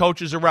talk to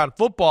coaches around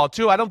football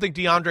too. I don't think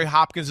DeAndre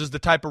Hopkins is the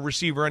type of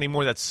receiver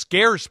anymore that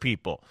scares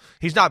people.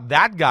 He's not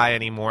that guy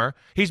anymore.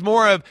 He's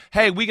more of,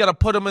 hey, we got to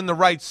put him in the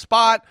right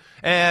spot,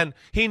 and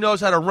he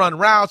knows how to run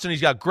routes, and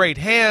he's got great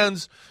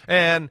hands,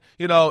 and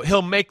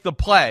he'll make the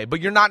play.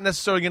 But you're not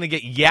necessarily going to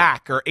get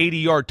yak or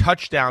 80-yard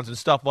touchdowns and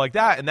stuff like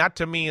that. And that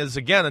to me is,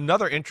 again,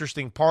 another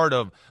interesting part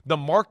of the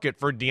market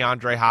for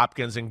DeAndre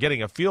Hopkins and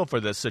getting a feel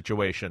for this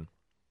situation.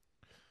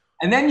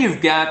 And then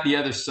you've got the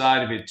other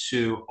side of it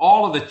too.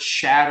 All of the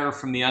chatter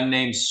from the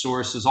unnamed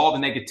sources, all the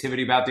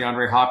negativity about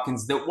DeAndre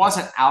Hopkins that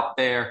wasn't out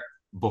there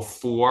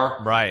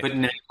before. Right. But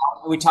now,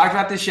 we talked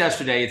about this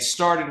yesterday. It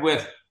started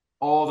with,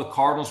 the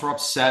Cardinals were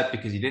upset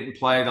because he didn't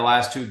play the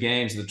last 2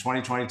 games of the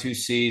 2022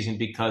 season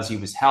because he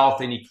was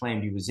healthy and he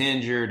claimed he was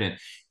injured, and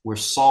we're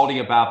salty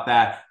about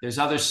that. There's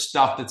other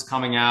stuff that's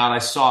coming out. I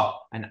saw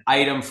an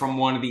item from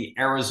one of the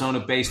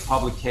Arizona-based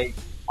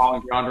publications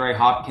calling DeAndre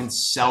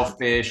Hopkins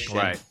selfish.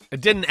 Right.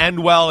 It didn't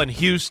end well in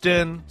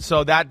Houston,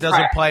 so that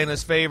doesn't play in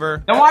his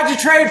favor. Then why'd you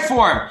trade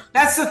for him?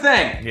 That's the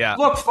thing. Yeah.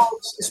 Look,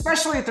 folks,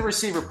 especially at the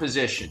receiver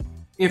position,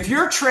 if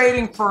you're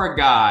trading for a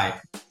guy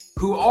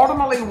who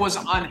ultimately was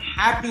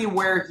unhappy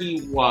where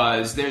he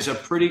was, there's a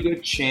pretty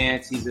good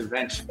chance he's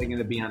eventually going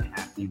to be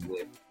unhappy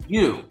with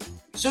you.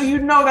 So you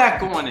know that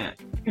going in.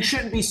 You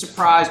shouldn't be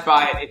surprised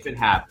by it if it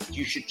happens.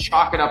 You should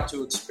chalk it up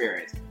to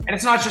experience. And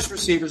it's not just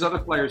receivers. Other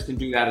players can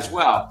do that as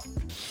well.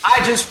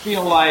 I just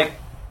feel like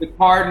the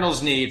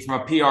Cardinals need, from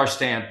a PR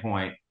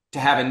standpoint, to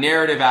have a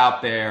narrative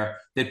out there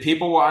that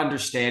people will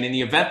understand. In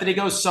the event that he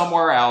goes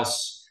somewhere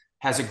else,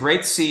 has a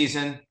great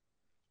season,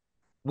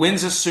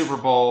 wins a Super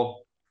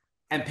Bowl,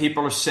 and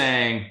people are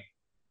saying,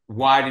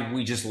 why did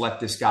we just let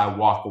this guy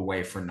walk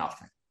away for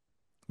nothing?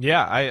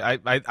 Yeah,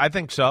 I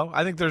think so.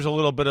 I think there's a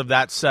little bit of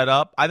that set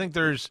up. I think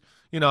there's,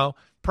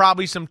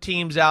 probably some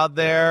teams out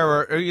there,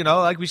 or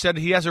like we said,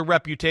 he has a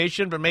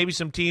reputation, but maybe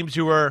some teams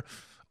who are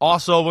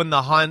also in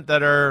the hunt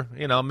that are,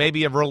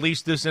 maybe have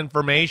released this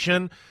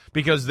information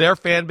because their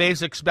fan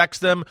base expects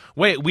them,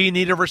 wait, we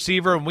need a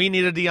receiver and we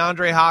need a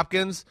DeAndre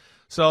Hopkins.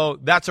 So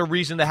that's a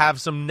reason to have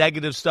some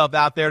negative stuff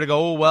out there to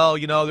go,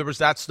 there was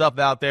that stuff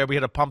out there. We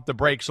had to pump the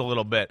brakes a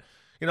little bit.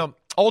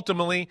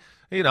 Ultimately,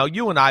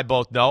 you and I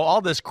both know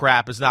all this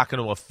crap is not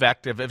going to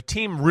affect. If a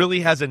team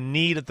really has a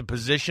need at the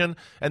position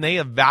and they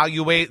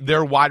evaluate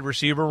their wide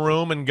receiver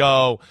room and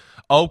go,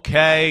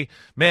 okay,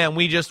 man,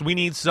 we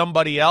need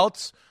somebody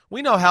else.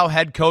 We know how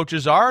head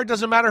coaches are. It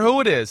doesn't matter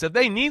who it is. If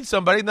they need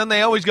somebody, then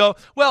they always go,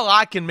 well,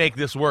 I can make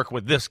this work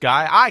with this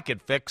guy. I can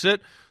fix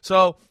it.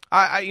 So,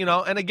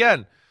 and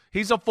again,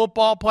 he's a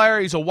football player.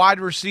 He's a wide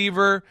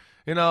receiver.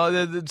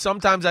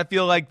 Sometimes I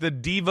feel like the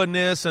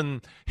diva-ness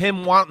and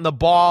him wanting the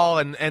ball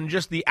and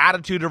just the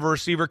attitude of a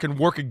receiver can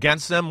work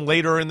against them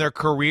later in their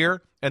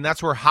career, and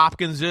that's where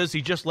Hopkins is.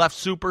 He just left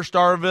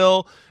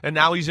Superstarville, and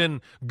now he's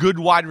in good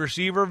wide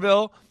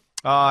receiverville,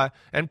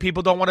 and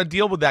people don't want to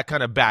deal with that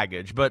kind of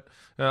baggage. But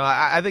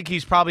I think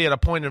he's probably at a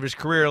point of his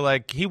career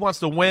like he wants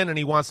to win and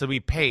he wants to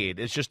be paid.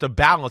 It's just a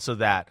balance of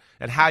that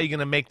and how you're going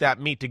to make that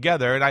meet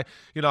together. And I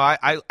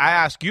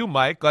ask you,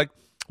 Mike, like,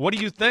 what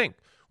do you think?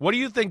 What do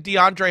you think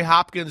DeAndre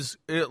Hopkins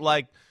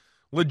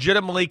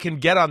legitimately can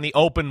get on the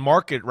open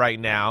market right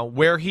now,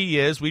 where he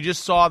is? We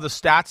just saw the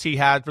stats he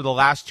had for the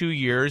last 2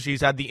 years.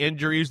 He's had the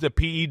injuries, the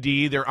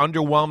PED, they're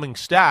underwhelming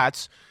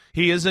stats.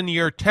 He is in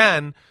year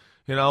 10.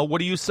 What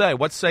do you say?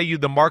 What say you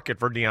the market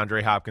for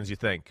DeAndre Hopkins, you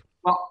think?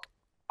 Well,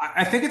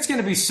 I think it's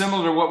going to be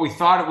similar to what we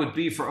thought it would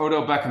be for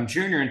Odell Beckham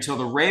Jr. until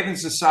the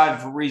Ravens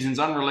decided, for reasons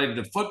unrelated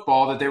to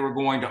football, that they were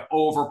going to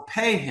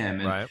overpay him.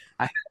 And right.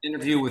 I had an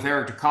interview with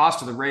Eric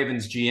DeCosta, the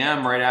Ravens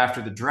GM, right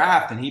after the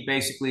draft, and he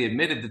basically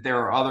admitted that there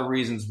are other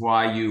reasons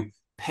why you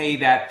pay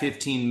that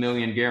 $15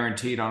 million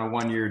guaranteed on a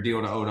 1-year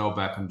deal to Odell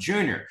Beckham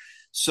Jr.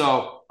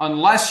 So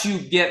unless you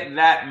get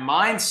that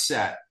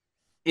mindset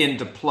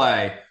into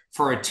play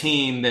for a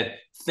team that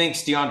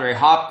thinks DeAndre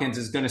Hopkins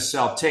is going to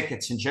sell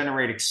tickets and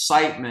generate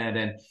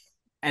excitement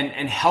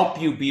and help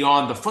you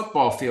beyond the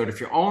football field. If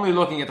you're only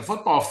looking at the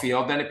football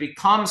field, then it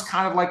becomes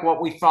kind of like what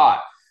we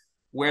thought,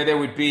 where there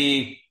would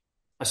be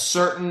a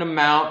certain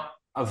amount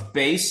of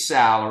base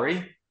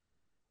salary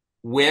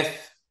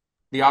with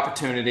the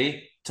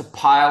opportunity to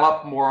pile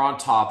up more on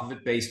top of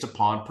it based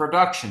upon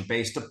production,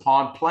 based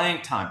upon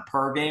playing time,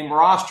 per game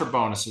roster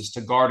bonuses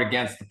to guard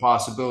against the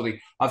possibility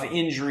of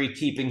injury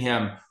keeping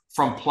him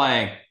from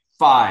playing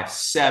 5,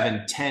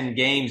 7, 10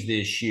 games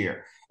this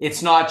year.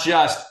 It's not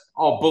just,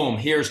 oh, boom,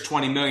 here's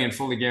 $20 million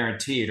fully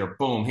guaranteed, or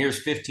boom,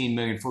 here's $15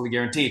 million fully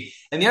guaranteed.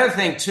 And the other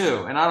thing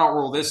too, and I don't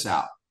rule this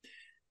out,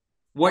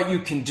 what you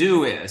can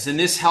do is, and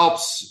this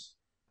helps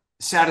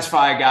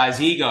satisfy a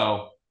guy's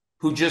ego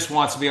who just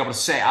wants to be able to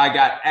say, I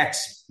got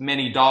X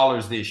many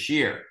dollars this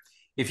year.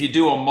 If you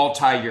do a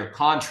multi-year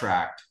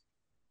contract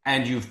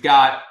and you've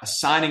got a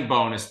signing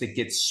bonus that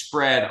gets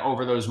spread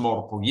over those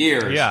multiple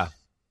years,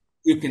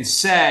 you can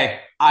say,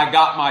 I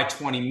got my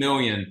 $20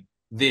 million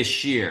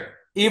this year.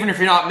 Even if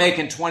you're not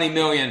making $20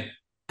 million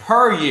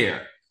per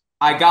year,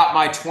 I got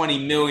my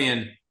 $20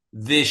 million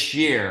this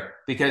year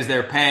because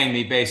they're paying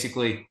me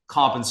basically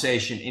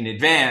compensation in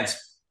advance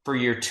for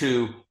year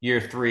 2,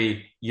 year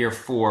 3, year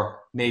 4,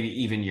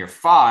 maybe even year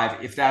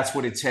 5, if that's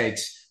what it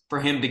takes for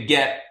him to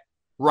get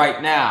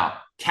right now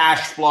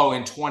cash flow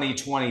in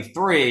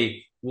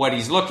 2023, what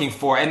he's looking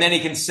for. And then he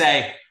can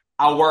say,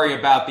 I'll worry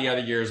about the other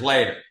years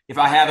later. If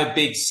I have a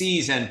big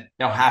season,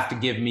 they'll have to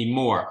give me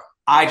more.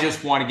 I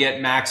just want to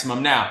get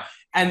maximum now.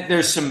 And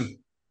there's some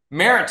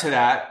merit to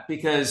that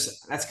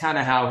because that's kind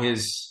of how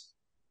his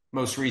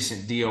most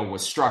recent deal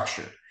was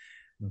structured.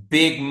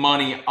 Big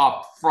money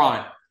up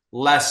front,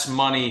 less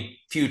money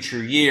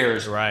future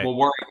years. Right. We'll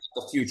worry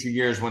about the future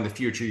years when the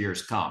future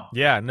years come.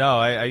 Yeah, no,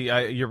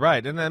 I you're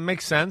right. And that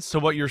makes sense to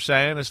what you're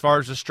saying as far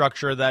as the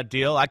structure of that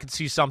deal. I could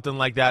see something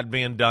like that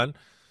being done.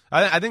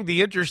 I think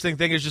the interesting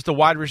thing is just the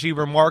wide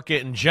receiver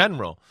market in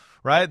general,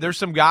 right? There's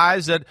some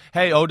guys that,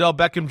 hey, Odell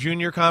Beckham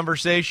Jr.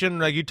 conversation,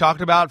 like you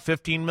talked about,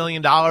 $15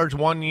 million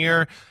 1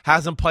 year,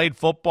 hasn't played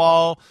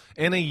football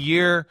in a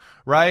year,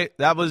 right?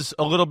 That was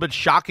a little bit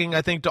shocking,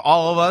 I think, to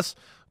all of us.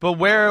 But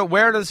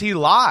where does he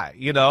lie?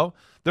 You know,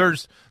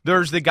 there's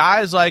the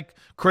guys like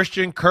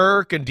Christian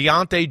Kirk and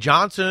Deontay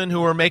Johnson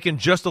who are making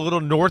just a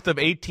little north of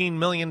 $18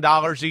 million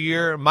a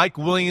year. Mike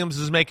Williams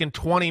is making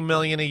 $20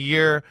 million a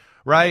year,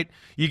 right?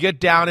 You get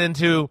down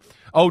into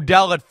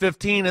Odell at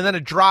 15, and then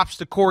it drops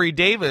to Corey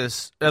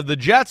Davis of the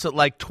Jets at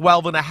like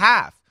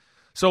 12.5.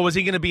 So is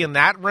he going to be in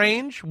that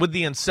range with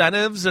the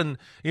incentives and,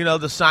 you know,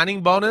 the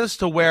signing bonus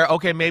to where,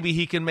 okay, maybe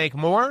he can make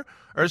more?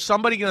 Or is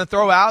somebody going to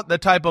throw out the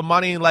type of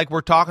money like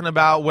we're talking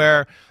about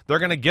where they're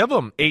going to give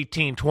him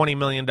 $18, $20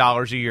 million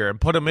a year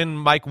and put him in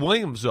Mike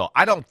Williamsville?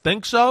 I don't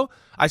think so.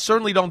 I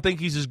certainly don't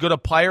think he's as good a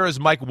player as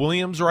Mike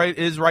Williams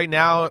is right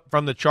now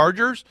from the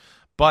Chargers.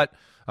 But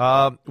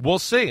we'll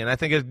see. And I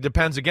think it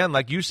depends, again,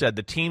 like you said,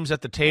 the teams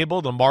at the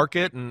table, the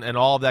market, and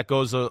all of that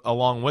goes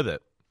along with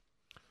it.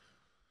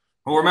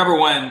 Well, remember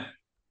when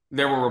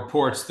there were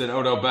reports that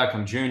Odell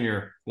Beckham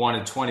Jr.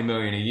 wanted $20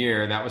 million a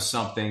year? That was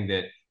something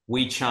that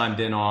we chimed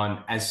in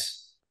on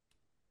as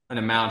an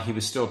amount he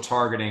was still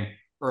targeting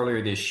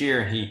earlier this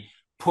year. He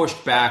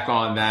pushed back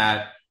on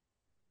that.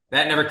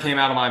 That never came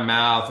out of my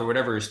mouth, or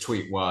whatever his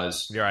tweet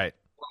was. You're right.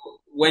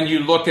 When you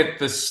look at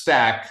the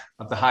stack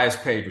of the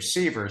highest paid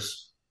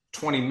receivers,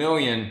 20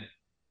 million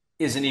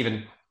isn't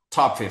even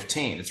top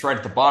 15. It's right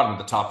at the bottom of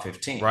the top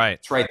 15. Right.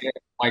 It's right there,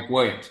 Mike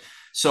Williams.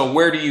 So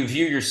where do you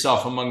view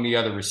yourself among the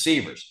other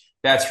receivers?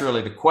 That's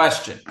really the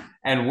question.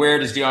 And where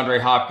does DeAndre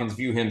Hopkins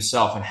view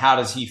himself, and how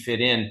does he fit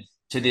in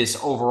to this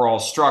overall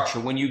structure?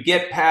 When you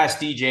get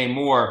past DJ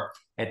Moore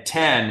at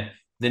 10,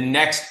 the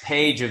next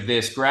page of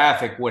this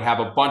graphic would have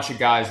a bunch of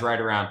guys right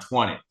around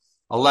 20,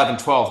 11,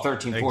 12,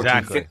 13, 14,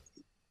 exactly. 15,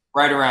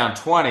 right around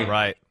 20.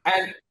 Right.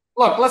 And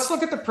look, let's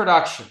look at the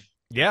production.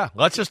 Yeah,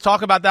 let's just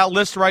talk about that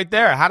list right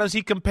there. How does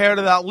he compare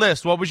to that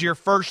list? What was your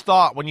first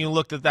thought when you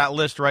looked at that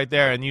list right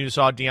there and you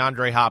saw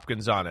DeAndre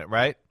Hopkins on it,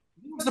 right?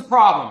 What's the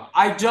problem?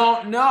 I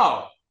don't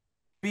know.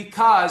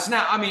 Because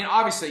now, I mean,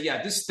 obviously,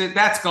 yeah,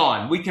 that's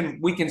gone. We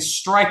can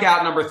strike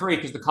out number 3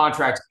 because the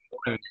contract's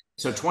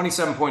so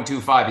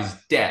 27.25 is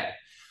dead.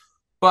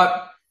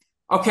 But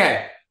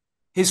okay,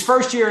 his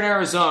first year in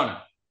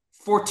Arizona,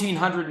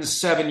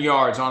 1,407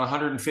 yards on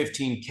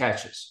 115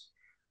 catches.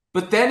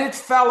 But then it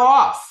fell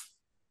off.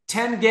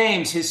 10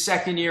 games his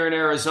second year in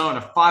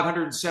Arizona,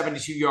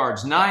 572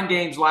 yards. 9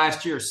 games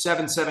last year,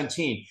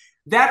 717.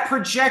 That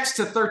projects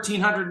to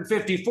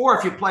 1,354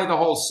 if you play the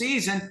whole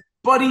season,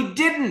 but he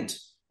didn't.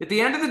 At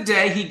the end of the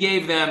day, he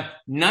gave them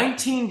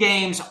 19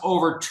 games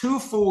over 2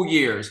 full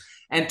years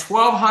and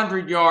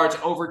 1,200 yards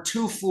over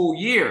 2 full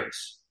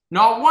years.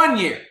 Not 1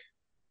 year,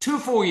 2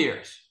 full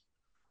years.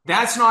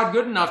 That's not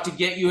good enough to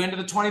get you into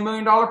the $20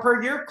 million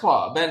per year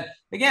club. And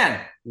again,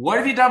 what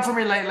have you done for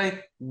me lately?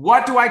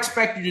 What do I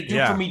expect you to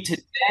do for me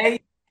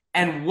today?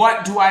 And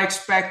what do I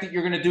expect that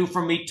you're going to do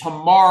for me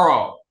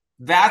tomorrow?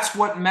 That's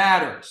what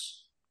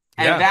matters.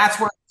 And that's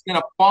where he's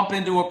going to bump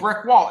into a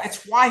brick wall.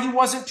 It's why he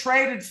wasn't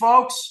traded,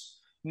 folks.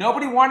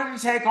 Nobody wanted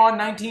to take on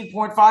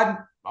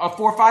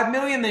 $19.45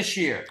 million this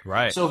year.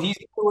 Right. So he's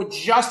going to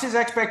adjust his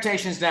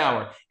expectations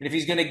downward. And if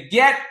he's going to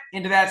get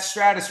into that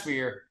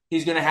stratosphere,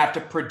 he's going to have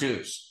to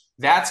produce.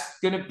 That's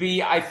going to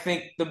be, I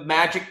think, the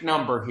magic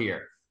number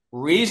here.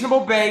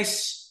 Reasonable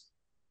base,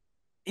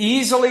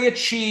 easily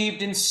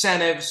achieved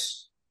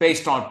incentives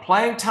based on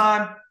playing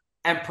time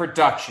and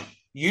production.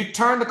 You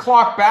turn the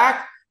clock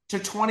back to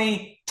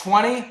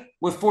 2020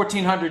 with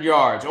 1,400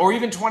 yards, or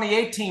even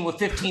 2018 with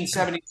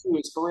 1,572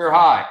 as career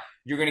high.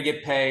 You're going to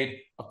get paid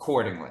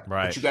accordingly.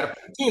 Right. But you got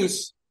to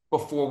produce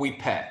before we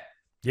pay.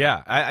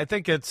 Yeah, I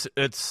think it's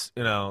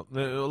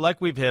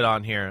like we've hit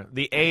on here,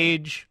 the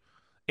age,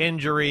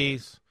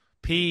 injuries,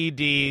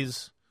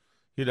 PEDs,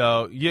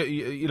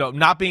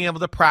 not being able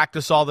to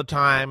practice all the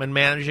time and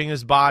managing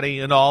his body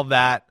and all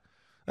that.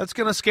 That's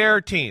going to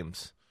scare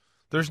teams.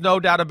 There's no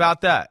doubt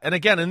about that. And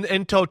again,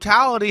 in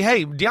totality,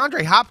 hey,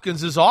 DeAndre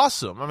Hopkins is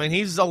awesome. I mean,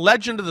 he's a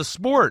legend of the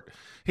sport.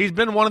 He's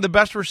been one of the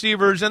best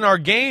receivers in our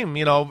game,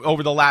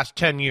 over the last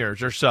 10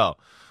 years or so.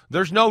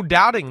 There's no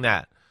doubting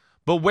that.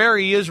 But where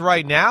he is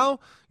right now,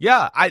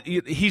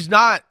 he's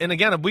not. And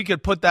again, if we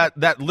could put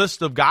that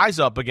list of guys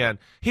up again,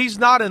 he's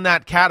not in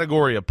that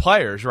category of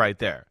players right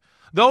there.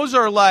 Those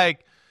are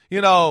like,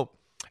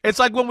 it's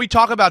like when we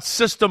talk about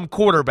system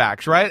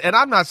quarterbacks, right? And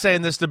I'm not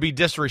saying this to be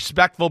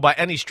disrespectful by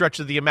any stretch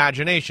of the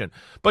imagination.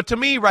 But to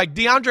me, right,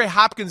 DeAndre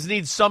Hopkins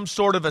needs some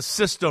sort of a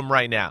system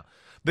right now.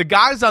 The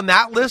guys on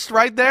that list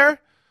right there,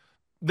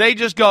 they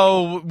just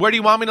go, where do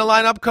you want me to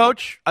line up,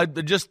 coach?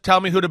 Just tell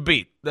me who to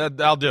beat.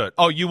 I'll do it.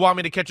 Oh, you want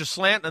me to catch a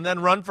slant and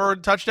then run for a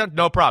touchdown?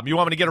 No problem. You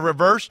want me to get a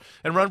reverse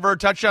and run for a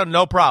touchdown?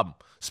 No problem.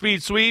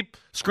 Speed sweep,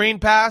 screen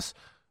pass,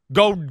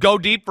 go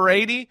deep for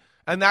 80.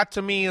 And that,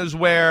 to me, is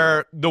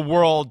where the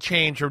world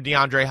changed for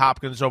DeAndre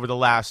Hopkins over the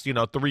last,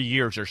 3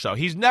 years or so.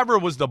 He's never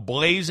was the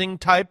blazing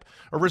type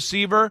of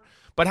receiver,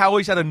 but how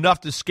he's had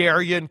enough to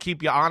scare you and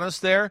keep you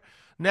honest there.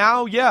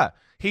 Now,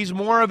 he's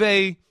more of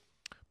a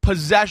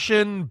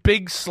possession,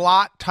 big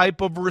slot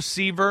type of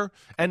receiver,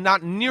 and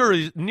not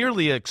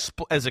nearly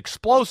as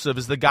explosive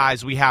as the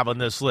guys we have on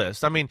this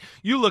list. I mean,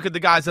 you look at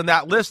the guys on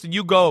that list, and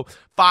you go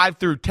 5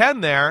 through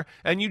 10 there,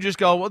 and you just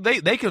go, well,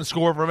 they can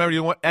score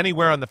from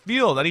anywhere on the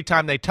field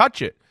anytime they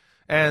touch it.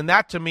 And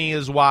that, to me,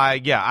 is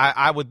why,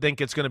 I would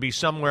think it's going to be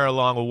somewhere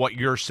along with what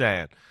you're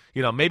saying.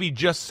 Maybe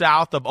just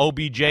south of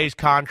OBJ's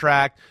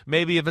contract.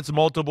 Maybe if it's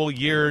multiple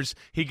years,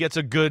 he gets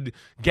a good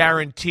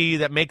guarantee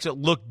that makes it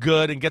look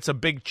good and gets a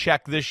big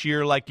check this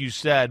year, like you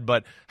said,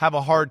 but have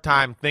a hard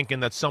time thinking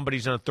that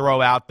somebody's going to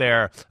throw out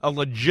there a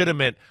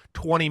legitimate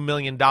 $20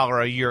 million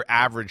a year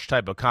average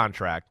type of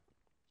contract.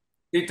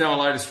 Pete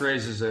Domelitis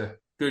raises a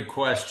good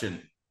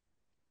question.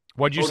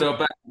 What'd you say?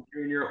 Odell Beckham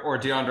Jr. or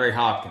DeAndre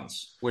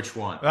Hopkins? Which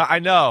one? I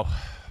know.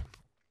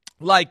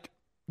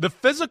 The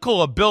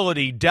physical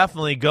ability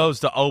definitely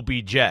goes to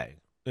OBJ.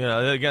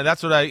 Again,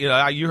 that's what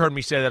you heard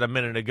me say that a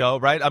minute ago,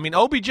 right? I mean,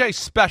 OBJ's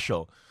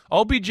special.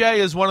 OBJ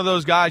is one of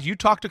those guys, you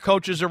talk to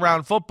coaches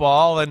around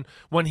football, and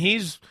when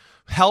he's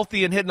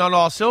healthy and hitting on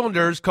all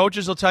cylinders,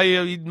 coaches will tell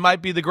you he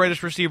might be the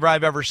greatest receiver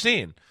I've ever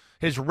seen.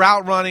 His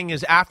route running,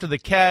 his after the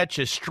catch,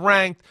 his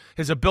strength,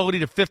 his ability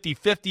to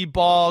 50-50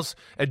 balls,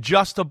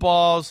 adjust the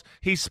balls,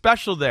 he's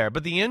special there.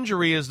 But the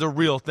injury is the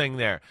real thing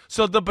there.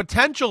 So the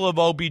potential of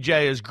OBJ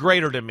is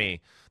greater to me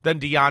than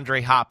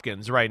DeAndre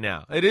Hopkins right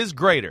now. It is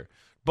greater,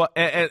 but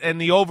and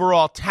the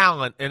overall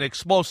talent and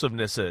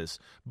explosiveness is.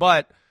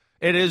 But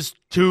it is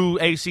 2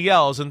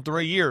 ACLs in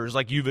 3 years,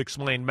 like you've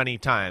explained many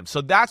times.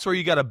 So that's where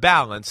you got to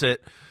balance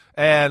it.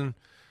 And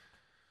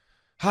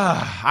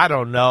I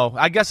don't know.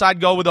 I guess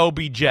I'd go with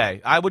OBJ.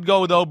 I would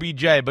go with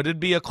OBJ, but it'd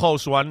be a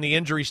close one. The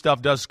injury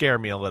stuff does scare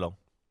me a little.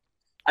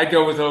 I'd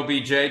go with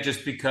OBJ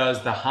just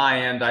because the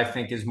high end, I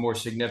think, is more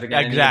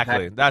significant.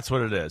 Exactly. That's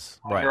what it is.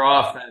 Right. Your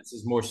offense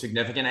is more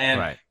significant,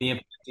 and the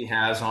impact he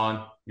has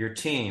on your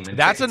team. And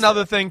that's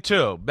another thing,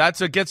 too.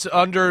 It gets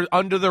under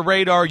the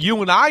radar.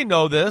 You and I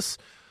know this.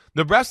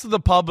 The rest of the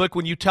public,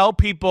 when you tell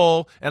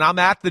people, and I'm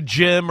at the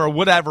gym or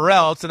whatever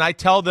else, and I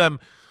tell them,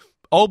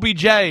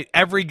 OBJ,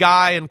 every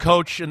guy and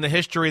coach in the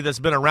history that's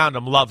been around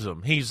him loves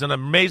him. He's an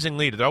amazing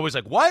leader. They're always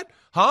like, what?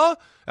 Huh?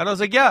 And I was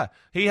like, yeah.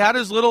 He had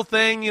his little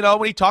thing,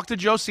 when he talked to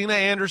Josina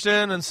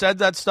Anderson and said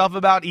that stuff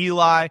about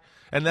Eli.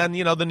 And then,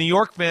 the New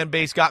York fan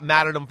base got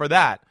mad at him for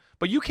that.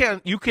 But you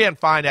can't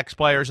find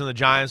ex-players in the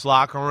Giants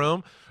locker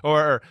room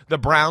or the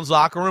Browns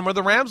locker room or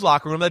the Rams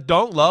locker room that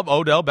don't love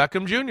Odell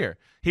Beckham Jr.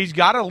 He's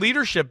got a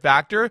leadership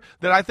factor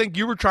that I think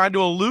you were trying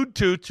to allude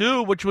to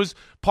too, which was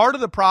part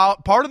of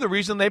the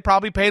reason they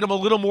probably paid him a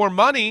little more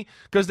money,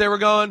 because they were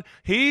going,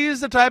 he's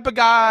the type of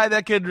guy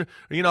that could,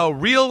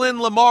 reel in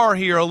Lamar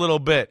here a little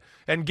bit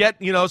and get,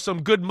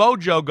 some good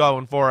mojo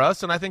going for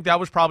us. And I think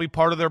that was probably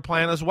part of their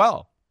plan as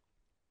well.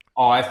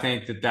 Oh, I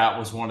think that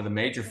was one of the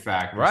major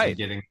factors in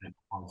getting the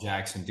Lamar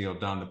Jackson deal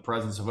done. The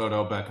presence of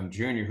Odell Beckham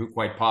Jr., who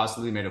quite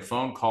possibly made a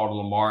phone call to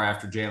Lamar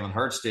after Jalen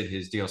Hurts did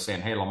his deal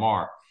saying, hey,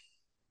 Lamar,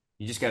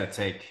 you just got to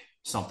take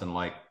something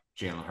like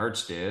Jalen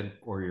Hurts did,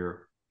 or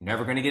you're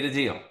never going to get a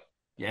deal.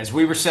 As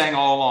we were saying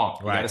all along,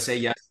 you got to say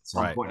yes at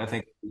some point. I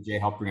think DJ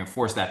helped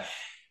reinforce that.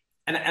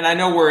 And I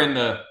know we're in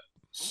the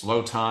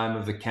slow time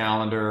of the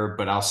calendar,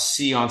 but I'll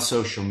see on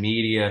social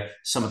media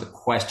some of the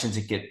questions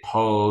that get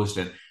posed.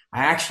 And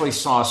I actually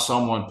saw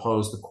someone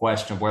pose the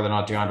question of whether or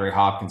not DeAndre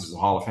Hopkins is a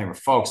Hall of Famer.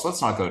 Folks,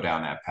 let's not go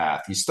down that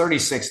path. He's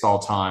 36th all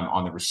time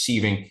on the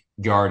receiving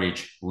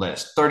yardage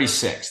list.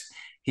 36th.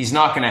 He's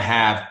not going to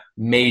have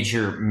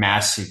major,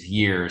 massive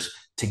years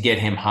to get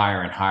him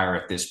higher and higher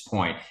at this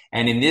point.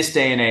 And in this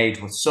day and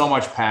age, with so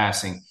much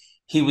passing,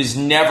 he was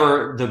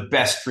never the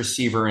best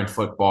receiver in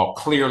football,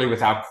 clearly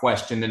without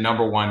question, the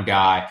number one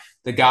guy,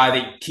 the guy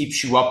that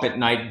keeps you up at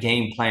night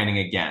game planning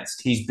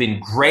against. He's been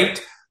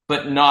great,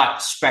 but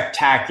not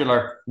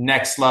spectacular,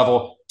 next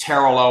level.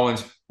 Terrell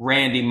Owens,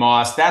 Randy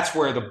Moss, that's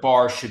where the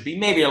bar should be,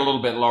 maybe a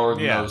little bit lower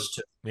than those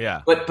two.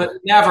 Yeah. But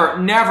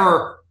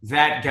never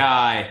that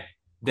guy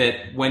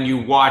that when you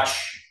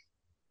watch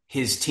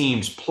his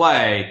teams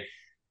play,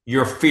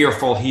 you're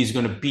fearful he's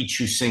going to beat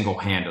you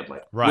single-handedly,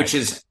 right. Which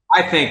is,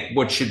 I think,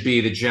 what should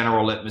be the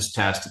general litmus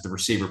test at the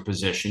receiver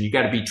position. You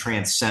got to be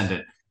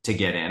transcendent to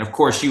get in. Of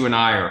course, you and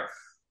I are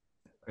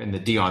in the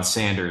Deion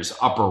Sanders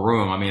upper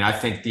room. I mean, I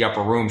think the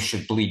upper room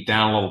should bleed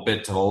down a little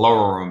bit to the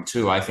lower room,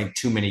 too. I think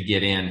too many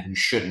get in who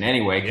shouldn't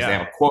anyway because they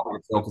have a quota to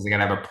fill, because they got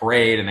to have a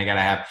parade and they got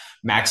to have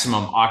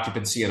maximum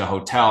occupancy of the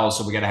hotel.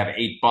 So we got to have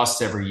 8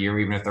 busts every year,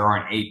 even if there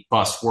aren't 8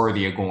 busts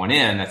worthy of going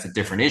in. That's a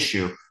different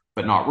issue,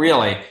 but not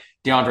really.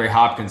 DeAndre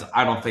Hopkins,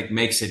 I don't think,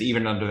 makes it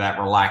even under that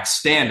relaxed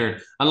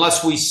standard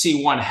unless we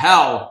see one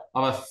hell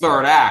of a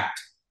third act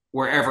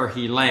wherever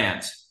he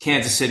lands,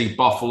 Kansas City,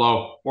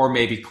 Buffalo, or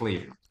maybe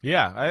Cleveland.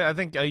 Yeah, I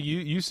think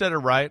you said it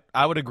right.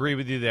 I would agree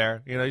with you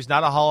there. You know, he's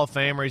not a Hall of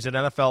Famer. He's an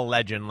NFL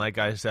legend, like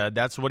I said.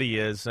 That's what he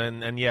is.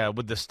 And yeah,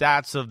 with the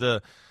stats of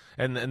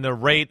and the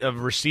rate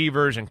of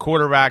receivers and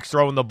quarterbacks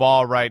throwing the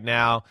ball right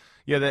now,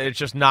 yeah, it's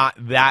just not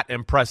that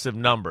impressive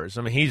numbers.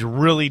 I mean, he's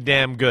really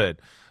damn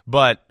good.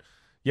 But,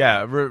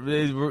 yeah,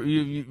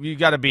 you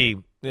got to be,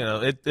 you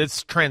know,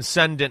 it's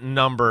transcendent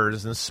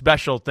numbers and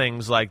special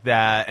things like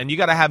that. And you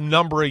got to have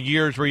number of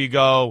years where you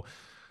go,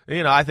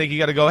 you know, I think you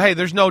got to go, hey,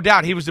 there's no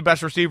doubt he was the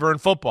best receiver in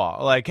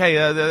football. Like, hey,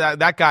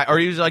 that guy, or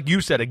he's like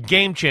you said, a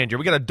game changer.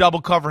 We got to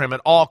double cover him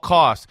at all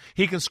costs.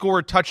 He can score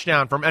a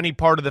touchdown from any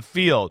part of the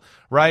field,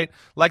 right?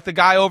 Like the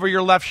guy over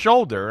your left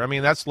shoulder. I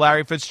mean, that's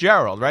Larry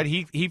Fitzgerald, right?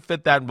 He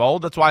fit that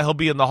mold. That's why he'll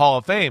be in the Hall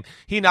of Fame.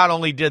 He not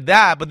only did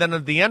that, but then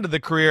at the end of the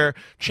career,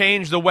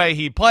 changed the way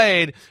he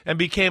played and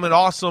became an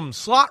awesome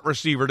slot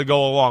receiver to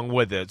go along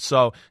with it.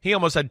 So he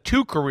almost had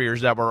 2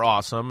 careers that were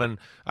awesome, and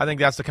I think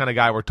that's the kind of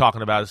guy we're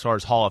talking about as far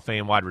as Hall of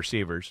Fame wide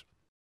receivers.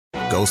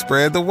 Go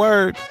spread the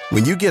word.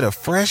 When you get a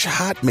fresh,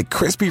 hot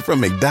McCrispy from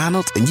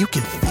McDonald's and you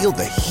can feel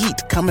the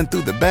heat coming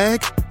through the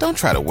bag, don't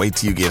try to wait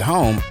till you get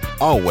home.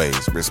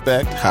 Always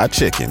respect hot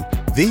chicken.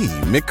 The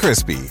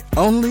McCrispy,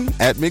 only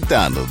at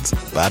McDonald's.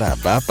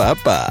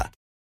 Ba-da-ba-ba-ba.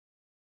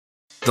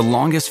 The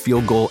longest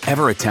field goal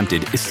ever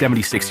attempted is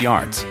 76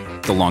 yards.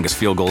 The longest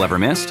field goal ever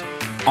missed?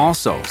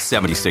 Also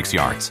 76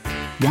 yards.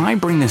 Why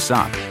bring this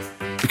up?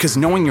 Because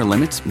knowing your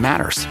limits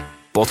matters,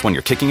 both when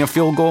you're kicking a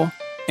field goal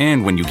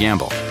and when you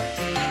gamble.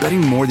 Betting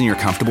more than you're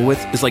comfortable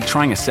with is like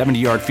trying a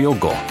 70-yard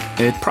field goal.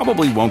 It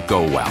probably won't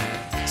go well.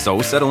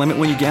 So set a limit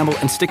when you gamble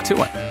and stick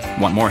to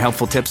it. Want more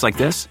helpful tips like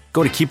this?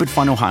 Go to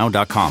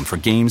keepitfunohio.com for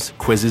games,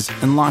 quizzes,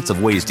 and lots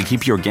of ways to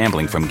keep your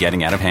gambling from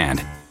getting out of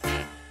hand.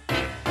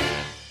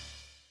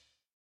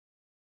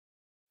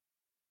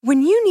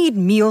 When you need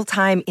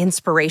mealtime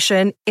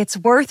inspiration, it's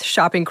worth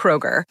shopping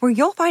Kroger, where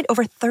you'll find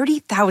over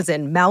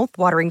 30,000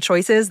 mouth-watering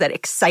choices that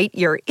excite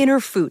your inner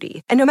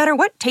foodie. And no matter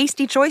what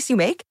tasty choice you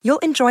make, you'll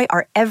enjoy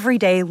our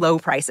everyday low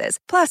prices,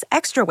 plus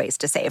extra ways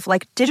to save,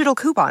 like digital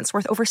coupons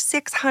worth over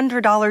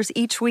 $600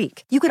 each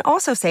week. You can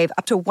also save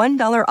up to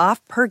 $1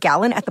 off per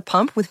gallon at the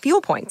pump with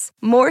fuel points.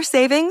 More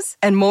savings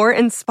and more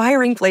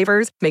inspiring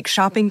flavors make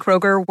shopping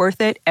Kroger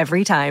worth it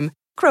every time.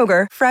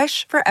 Kroger,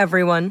 fresh for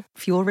everyone.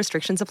 Fuel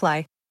restrictions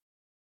apply.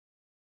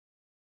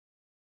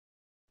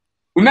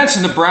 We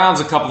mentioned the Browns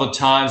a couple of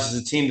times as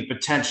a team that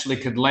potentially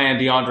could land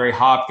DeAndre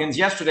Hopkins.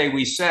 Yesterday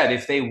we said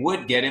if they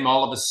would get him,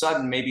 all of a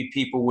sudden maybe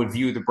people would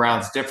view the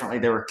Browns differently.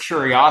 They're a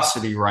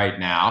curiosity right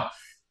now.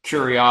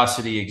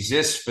 Curiosity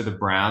exists for the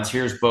Browns.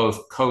 Here's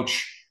both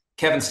Coach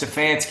Kevin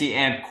Stefanski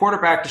and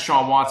quarterback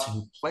Deshaun Watson,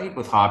 who played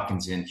with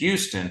Hopkins in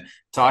Houston,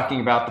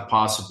 talking about the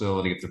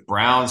possibility of the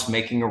Browns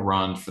making a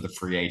run for the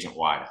free agent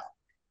wideout.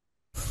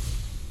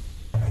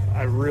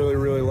 I really,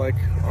 really like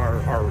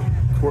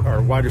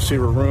our wide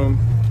receiver room.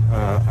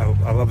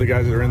 I love the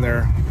guys that are in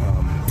there.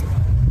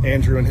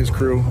 Andrew and his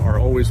crew are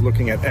always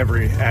looking at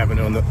every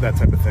avenue and that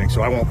type of thing.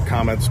 So I won't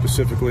comment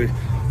specifically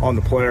on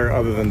the player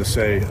other than to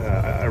say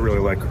I really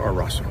like our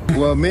roster.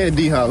 Well, me and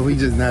D-Hop, we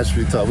just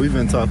naturally talk. We've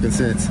been talking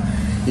since,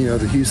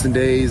 the Houston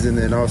days, and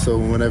then also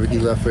whenever he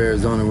left for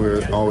Arizona, we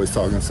were always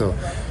talking. So,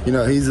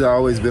 he's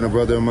always been a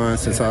brother of mine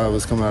since I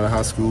was coming out of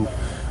high school.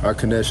 Our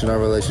connection, our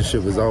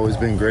relationship has always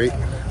been great.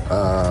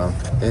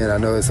 And I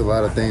know there's a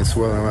lot of things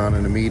swirling around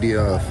in the media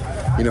of,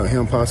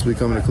 him possibly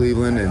coming to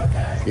Cleveland.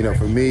 And,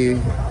 for me,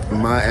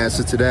 my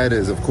answer to that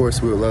is, of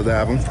course, we would love to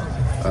have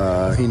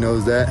him. He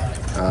knows that.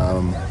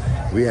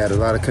 We had a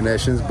lot of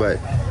connections, but,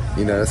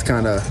 that's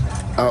kind of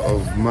out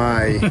of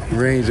my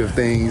range of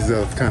things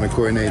of kind of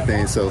coordinating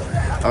things. So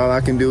all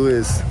I can do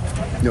is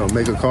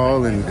make a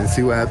call and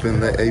see what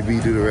happens. Let AB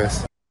do the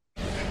rest.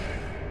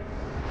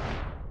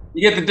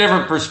 You get the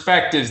different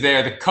perspectives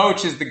there. The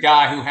coach is the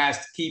guy who has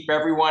to keep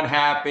everyone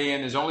happy,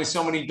 and there's only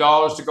so many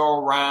dollars to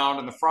go around,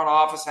 and the front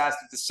office has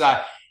to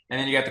decide. And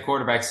then you got the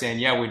quarterback saying,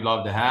 yeah, we'd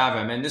love to have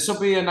him. And this will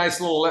be a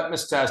nice little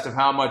litmus test of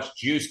how much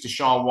juice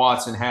Deshaun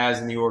Watson has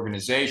in the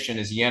organization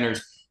as he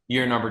enters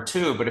year number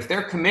 2. But if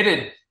they're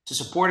committed to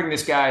supporting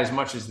this guy as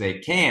much as they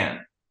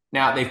can,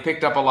 now they've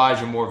picked up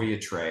Elijah Moore via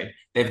trade.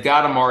 They've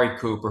got Amari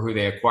Cooper, who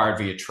they acquired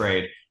via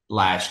trade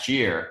last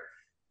year.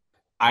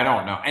 I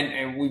don't know.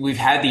 And we've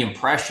had the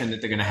impression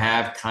that they're going to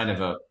have kind of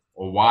a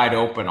wide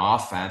open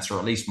offense, or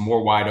at least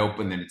more wide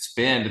open than it's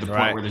been, to the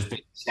point where there's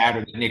been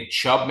chatter that Nick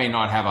Chubb may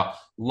not have a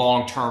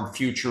long-term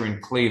future in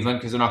Cleveland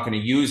because they're not going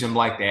to use him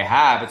like they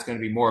have. It's going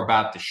to be more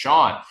about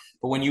Deshaun.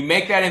 But when you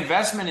make that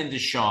investment in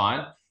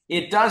Deshaun,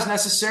 it does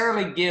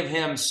necessarily give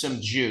him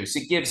some juice.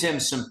 It gives him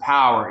some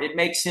power. It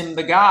makes him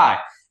the guy.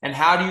 And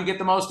how do you get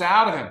the most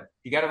out of him?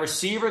 You got a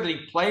receiver that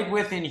he played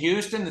with in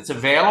Houston that's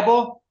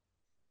available,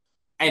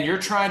 and you're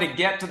trying to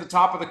get to the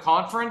top of the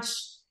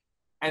conference,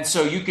 and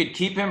so you could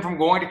keep him from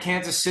going to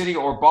Kansas City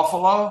or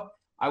Buffalo.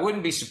 I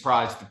wouldn't be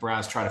surprised if the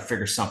Browns try to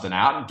figure something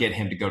out and get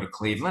him to go to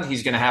Cleveland.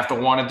 He's going to have to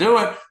want to do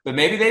it, but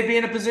maybe they'd be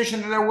in a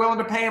position that they're willing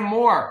to pay him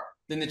more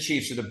than the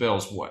Chiefs or the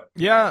Bills would.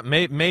 Yeah,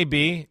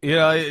 maybe.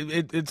 What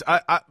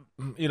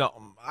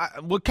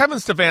Kevin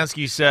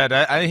Stefanski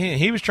said,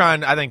 he was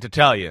trying, I think, to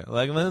tell you,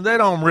 like, they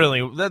don't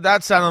really.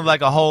 That sounded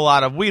like a whole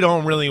lot of, we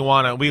don't really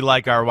want it. We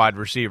like our wide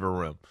receiver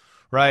room.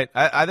 Right?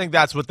 I think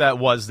that's what that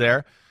was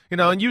there.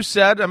 And you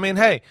said,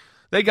 hey,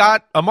 they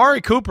got Amari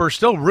Cooper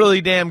still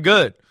really damn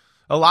good.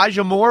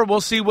 Elijah Moore,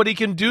 we'll see what he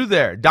can do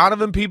there.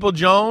 Donovan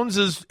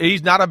Peoples-Jones,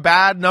 he's not a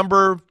bad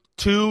number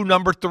 2,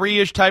 number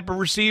 3-ish type of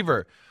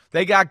receiver.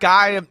 They got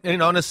guy,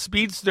 on a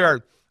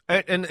speedster,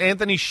 and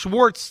Anthony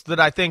Schwartz that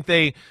I think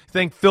they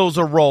think fills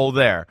a role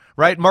there,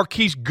 right?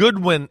 Marquise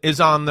Goodwin is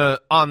on the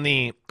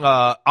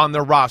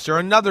roster,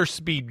 another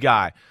speed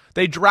guy.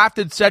 They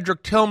drafted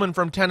Cedric Tillman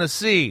from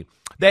Tennessee.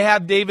 They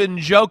have David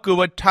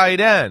Njoku at tight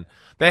end.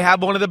 They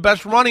have one of the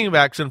best running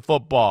backs in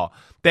football.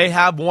 They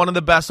have one of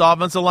the best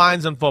offensive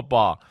lines in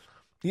football.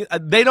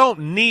 They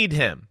don't need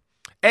him.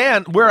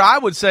 And where I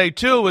would say,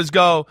 too, is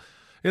go,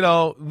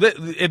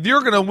 if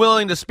you're going to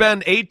willing to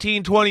spend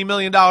 $18, $20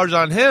 million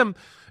on him,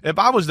 if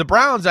I was the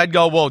Browns, I'd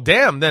go, well,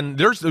 damn, then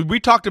we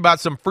talked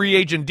about some free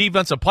agent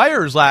defensive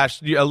players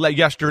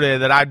yesterday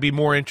that I'd be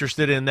more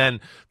interested in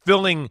than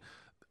filling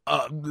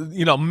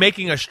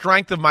making a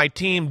strength of my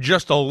team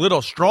just a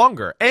little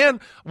stronger. And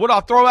what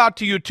I'll throw out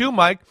to you too,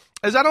 Mike,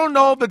 is I don't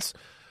know if it's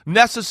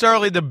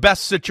necessarily the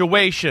best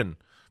situation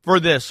for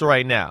this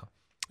right now.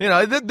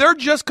 They're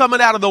just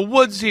coming out of the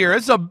woods here.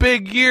 It's a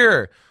big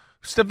year.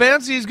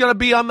 Stefanski is going to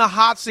be on the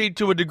hot seat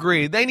to a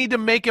degree. They need to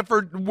make it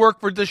work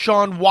for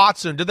Deshaun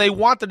Watson. Do they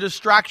want the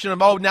distraction of,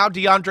 now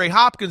DeAndre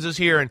Hopkins is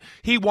here and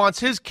he wants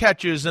his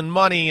catches and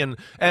money and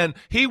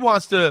he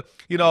wants to,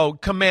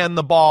 command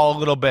the ball a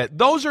little bit.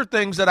 Those are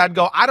things that I'd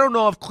go, I don't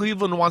know if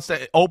Cleveland wants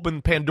to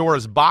open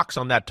Pandora's box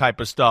on that type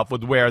of stuff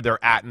with where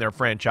they're at in their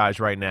franchise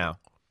right now.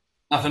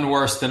 Nothing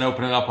worse than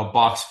opening up a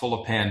box full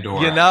of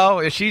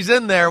Pandora. If she's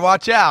in there,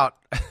 watch out.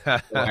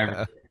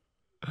 The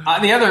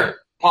other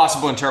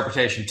possible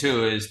interpretation,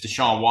 too, is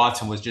Deshaun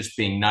Watson was just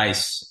being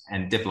nice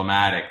and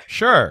diplomatic.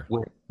 Sure.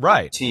 With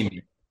right. The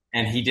team,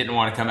 and he didn't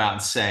want to come out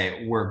and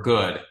say, we're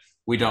good.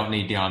 We don't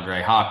need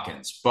DeAndre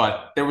Hopkins.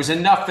 But there was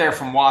enough there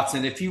from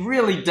Watson. If he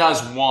really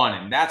does want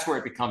him, that's where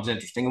it becomes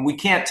interesting. And we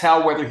can't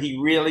tell whether he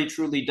really,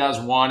 truly does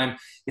want him.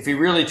 If he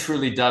really,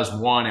 truly does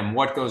want him,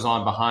 what goes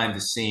on behind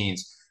the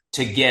scenes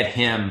to get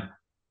him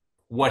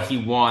what he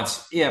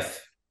wants,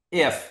 if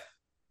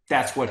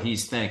that's what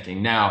he's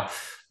thinking. Now,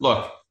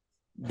 look,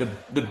 the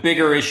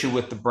bigger issue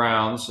with the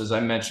Browns, as I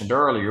mentioned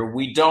earlier,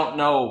 we don't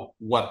know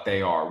what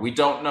they are. We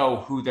don't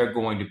know who they're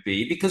going to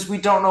be because we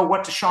don't know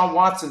what Deshaun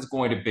Watson's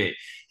going to be.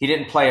 He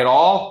didn't play at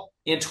all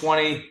in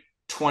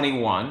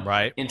 2021.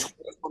 Right. In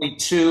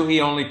 2022,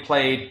 he only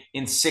played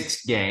in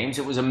 6 games.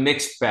 It was a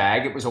mixed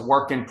bag. It was a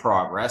work in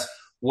progress.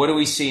 What do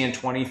we see in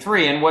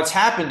 23? And what's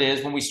happened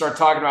is when we start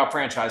talking about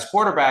franchise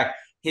quarterback,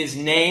 his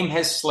name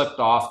has slipped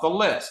off the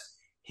list.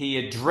 He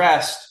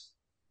addressed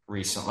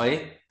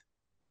recently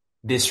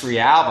this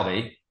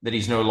reality that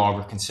he's no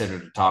longer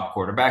considered a top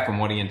quarterback and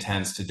what he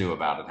intends to do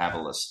about it. Have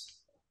a listen.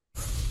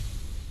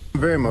 I'm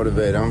very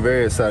motivated. I'm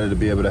very excited to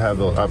be able to have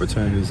the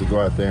opportunities to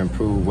go out there and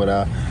prove what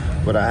I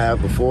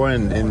have before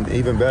and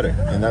even better.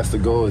 And that's the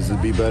goal, is to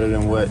be better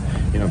than what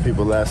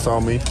people last saw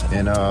me.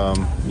 And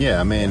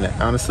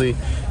honestly,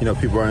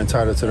 people are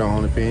entitled to their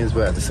own opinions,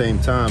 but at the same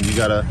time, you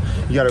gotta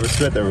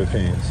respect their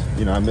opinions.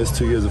 I missed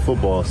 2 years of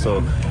football,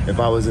 so if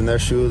I was in their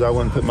shoes, I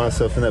wouldn't put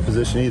myself in that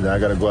position either. I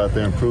got to go out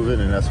there and prove it,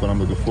 and that's what I'm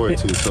looking forward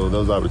to. So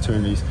those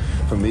opportunities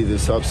for me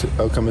this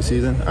upcoming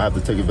season, I have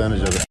to take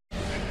advantage of it.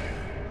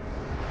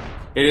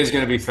 It is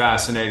going to be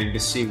fascinating to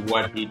see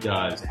what he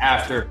does.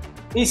 After,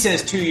 he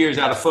says, 2 years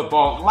out of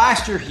football.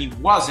 Last year he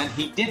wasn't.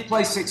 He did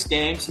play 6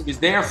 games. He was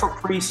there for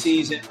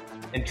preseason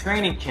and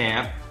training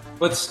camp.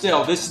 But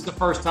still, this is the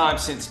first time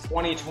since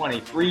 2020,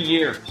 3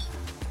 years,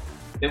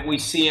 that we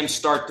see him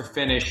start to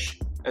finish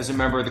as a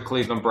member of the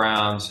Cleveland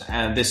Browns,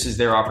 and this is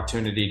their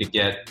opportunity to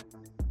get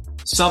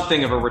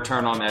something of a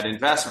return on that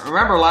investment.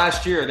 Remember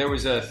last year there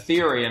was a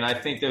theory, and I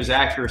think there's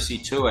accuracy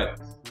to it,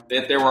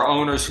 that there were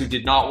owners who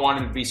did not want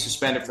him to be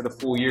suspended for the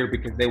full year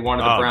because they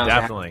wanted the Browns to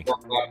have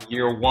up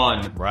year one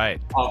of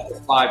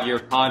the 5-year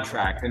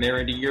contract, and they're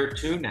into year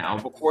 2 now.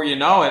 Before you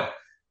know it,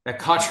 that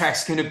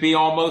contract's going to be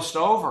almost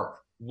over.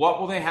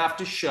 What will they have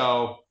to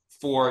show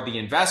for the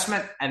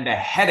investment and the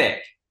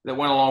headache that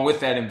went along with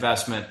that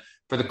investment,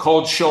 for the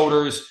cold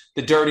shoulders,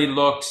 the dirty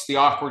looks, the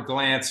awkward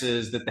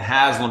glances that the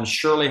Haslams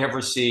surely have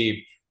received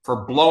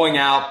for blowing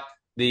out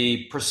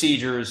the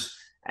procedures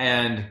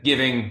and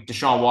giving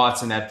Deshaun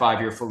Watson that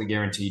 5-year fully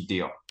guaranteed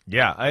deal?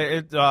 Yeah,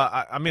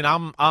 I mean,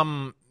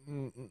 I'm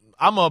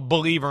a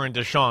believer in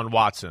Deshaun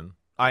Watson.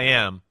 I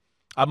am.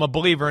 I'm a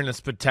believer in his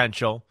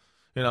potential.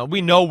 You know,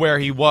 we know where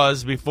he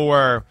was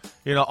before,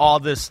 all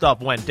this stuff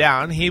went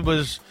down. He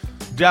was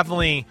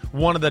definitely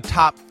one of the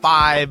top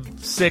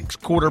 5-6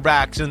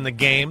 quarterbacks in the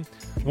game.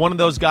 One of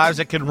those guys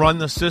that could run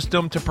the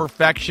system to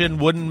perfection,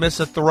 wouldn't miss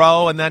a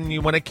throw, and then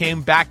when it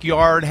came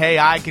backyard, hey,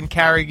 I can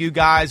carry you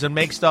guys and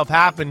make stuff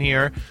happen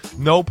here.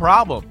 No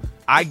problem.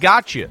 I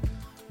got you.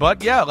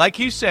 But, yeah, like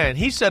he's saying,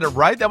 he said it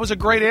right. That was a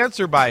great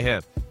answer by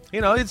him.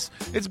 It's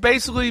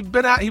basically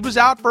been out. He was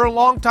out for a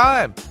long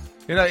time.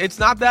 It's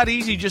not that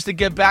easy just to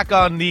get back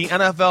on the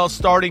NFL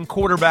starting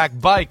quarterback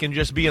bike and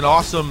just be an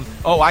awesome,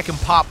 I can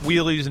pop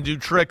wheelies and do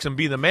tricks and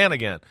be the man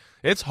again.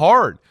 It's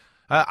hard.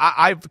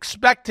 I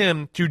expect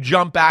him to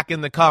jump back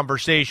in the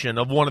conversation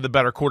of one of the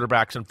better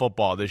quarterbacks in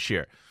football this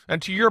year. And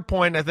to your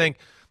point, I think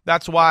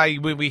that's why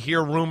we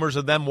hear rumors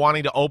of them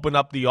wanting to open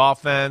up the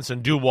offense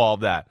and do all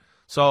of that.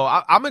 So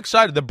I'm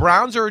excited. The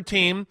Browns are a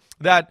team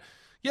that,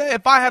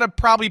 if I had to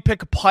probably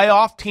pick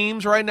playoff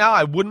teams right now,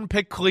 I wouldn't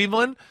pick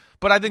Cleveland.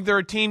 But I think they're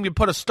a team you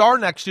put a star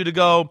next to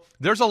go,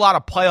 there's a lot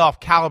of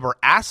playoff caliber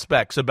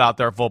aspects about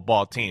their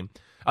football team.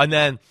 And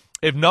then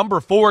if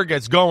number 4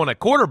 gets going at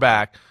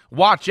quarterback,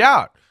 watch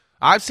out.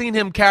 I've seen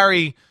him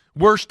carry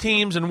worse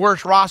teams and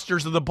worse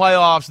rosters of the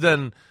playoffs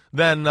than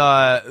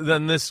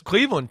this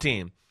Cleveland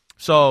team.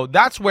 So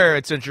that's where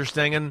it's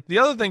interesting. And the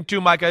other thing,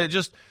 too, Mike,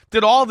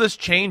 did all this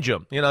change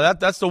him?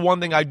 That's the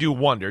one thing I do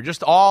wonder.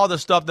 Just all the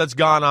stuff that's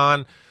gone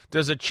on.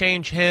 Does it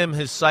change him,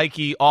 his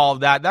psyche, all of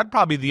that? That'd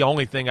probably be the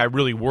only thing I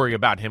really worry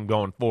about him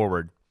going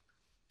forward.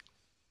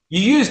 You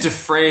used a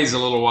phrase a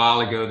little while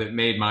ago that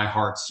made my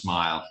heart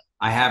smile.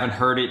 I haven't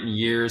heard it in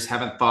years,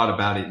 haven't thought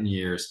about it in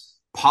years.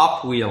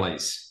 Pop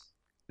wheelies.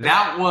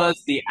 That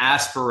was the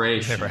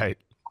aspiration on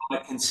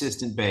a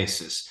consistent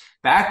basis.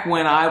 Back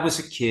when I was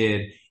a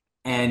kid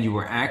and you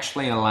were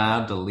actually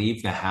allowed to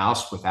leave the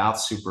house without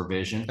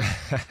supervision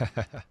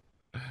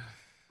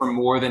for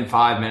more than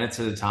 5 minutes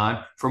at a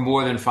time, for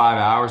more than 5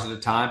 hours at a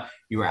time,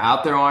 you were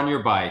out there on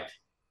your bike,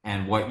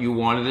 and what you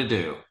wanted to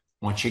do,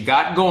 once you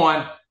got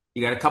going,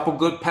 you got a couple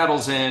good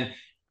pedals in,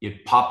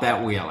 you'd pop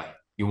that wheelie.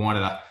 You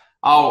wanted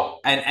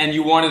and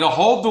you wanted to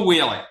hold the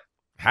wheelie.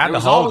 Had to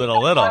hold it a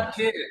little.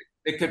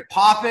 It could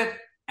pop it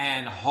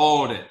and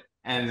hold it.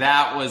 And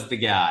that was the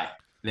guy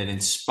that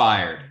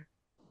inspired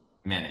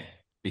many,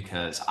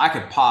 because I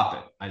could pop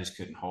it. I just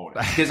couldn't hold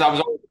it, because I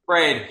was always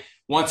afraid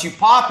once you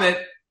pop it,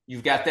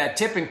 you've got that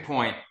tipping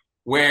point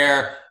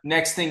where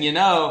next thing you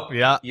know, you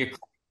crack your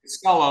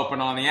skull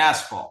open on the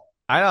asphalt.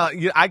 I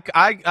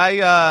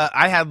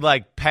had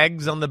like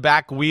pegs on the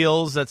back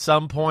wheels at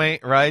some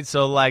point, right?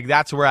 So like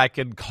that's where I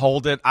could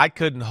hold it. I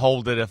couldn't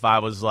hold it if I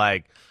was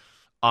like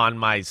on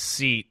my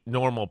seat,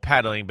 normal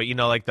pedaling, but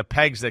like the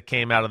pegs that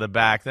came out of the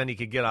back, then you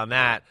could get on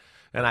that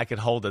and I could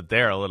hold it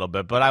there a little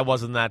bit, but I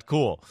wasn't that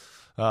cool.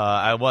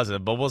 I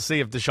wasn't, but we'll see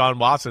if Deshaun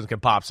Watson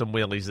can pop some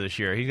wheelies this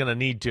year. He's going to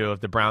need to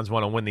if the Browns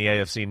want to win the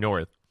AFC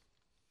North.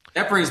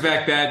 That brings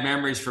back bad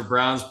memories for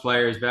Browns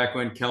players back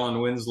when Kellen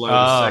Winslow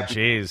was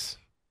jeez.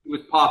 He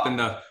was popping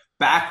the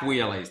back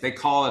wheelies. They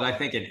call it, I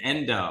think, an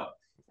endo.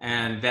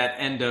 And that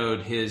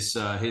endoed his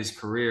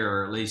career,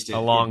 or at least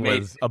along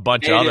with a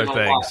bunch of other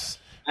things.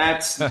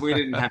 We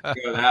didn't have to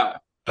go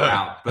that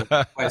route.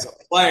 But as a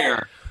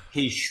player,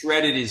 he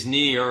shredded his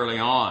knee early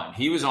on.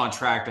 He was on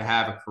track to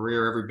have a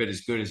career every bit as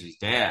good as his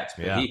dad's.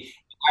 But I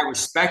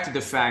respected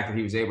the fact that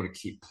he was able to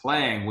keep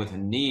playing with a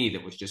knee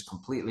that was just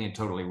completely and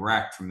totally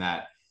wrecked from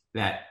that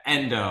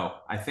endo.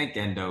 I think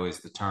endo is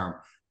the term,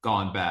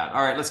 gone bad.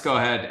 All right, let's go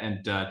ahead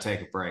and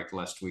take a break,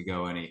 lest we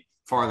go any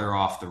farther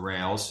off the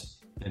rails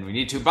than we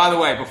need to. By the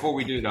way, before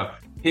we do, though,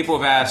 people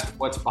have asked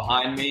what's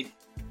behind me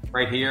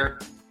right here.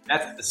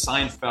 That's the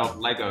Seinfeld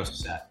Lego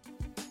set.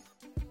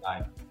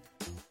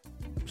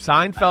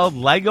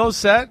 Seinfeld Lego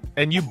set?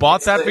 And you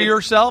bought that for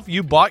yourself?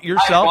 You bought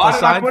yourself a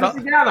Seinfeld? I put it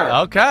together.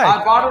 Okay.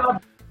 I bought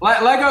it.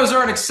 Legos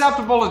are an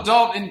acceptable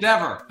adult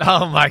endeavor.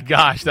 Oh my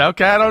gosh.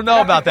 Okay, I don't know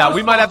about that.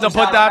 We might have to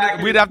put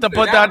that. We'd have to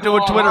put that to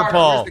a Twitter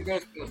poll.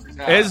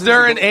 Is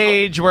there an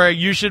age where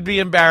you should be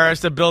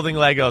embarrassed of building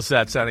Lego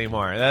sets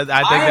anymore? I think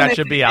that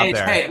should be out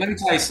there. Hey, let me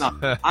tell you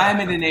something. I'm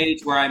at an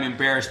age where I'm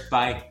embarrassed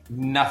by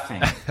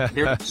nothing.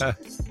 There's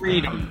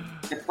freedom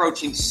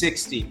approaching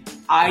 60.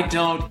 I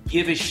don't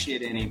give a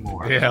shit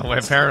anymore. Yeah, well,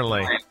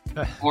 apparently.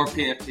 More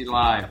PFT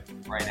Live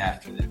right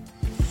after this.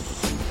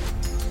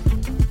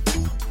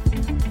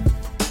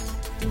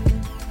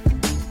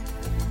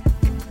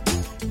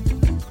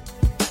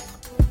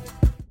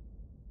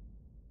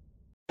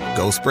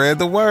 Go spread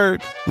the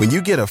word. When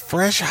you get a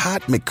fresh,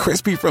 hot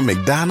McCrispy from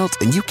McDonald's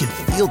and you can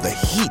feel the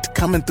heat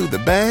coming through the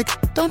bag,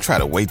 don't try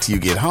to wait till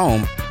you get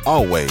home.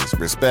 Always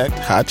respect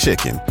hot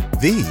chicken.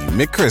 The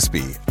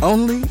McCrispy,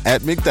 only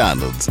at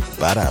McDonald's.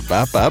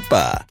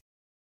 Ba-da-ba-ba-ba.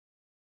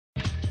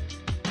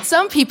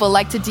 Some people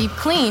like to deep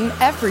clean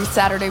every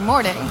Saturday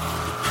morning.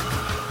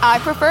 I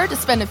prefer to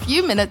spend a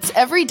few minutes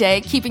every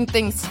day keeping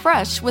things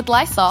fresh with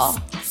Lysol.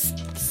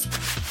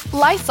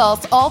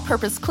 Lysol's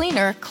all-purpose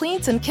cleaner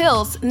cleans and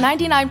kills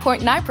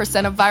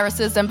 99.9% of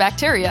viruses and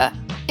bacteria.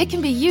 It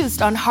can be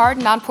used on hard,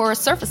 non-porous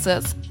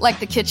surfaces, like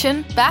the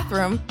kitchen,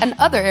 bathroom, and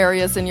other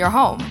areas in your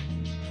home.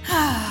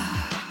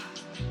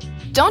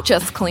 Don't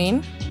just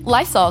clean,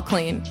 Lysol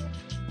clean.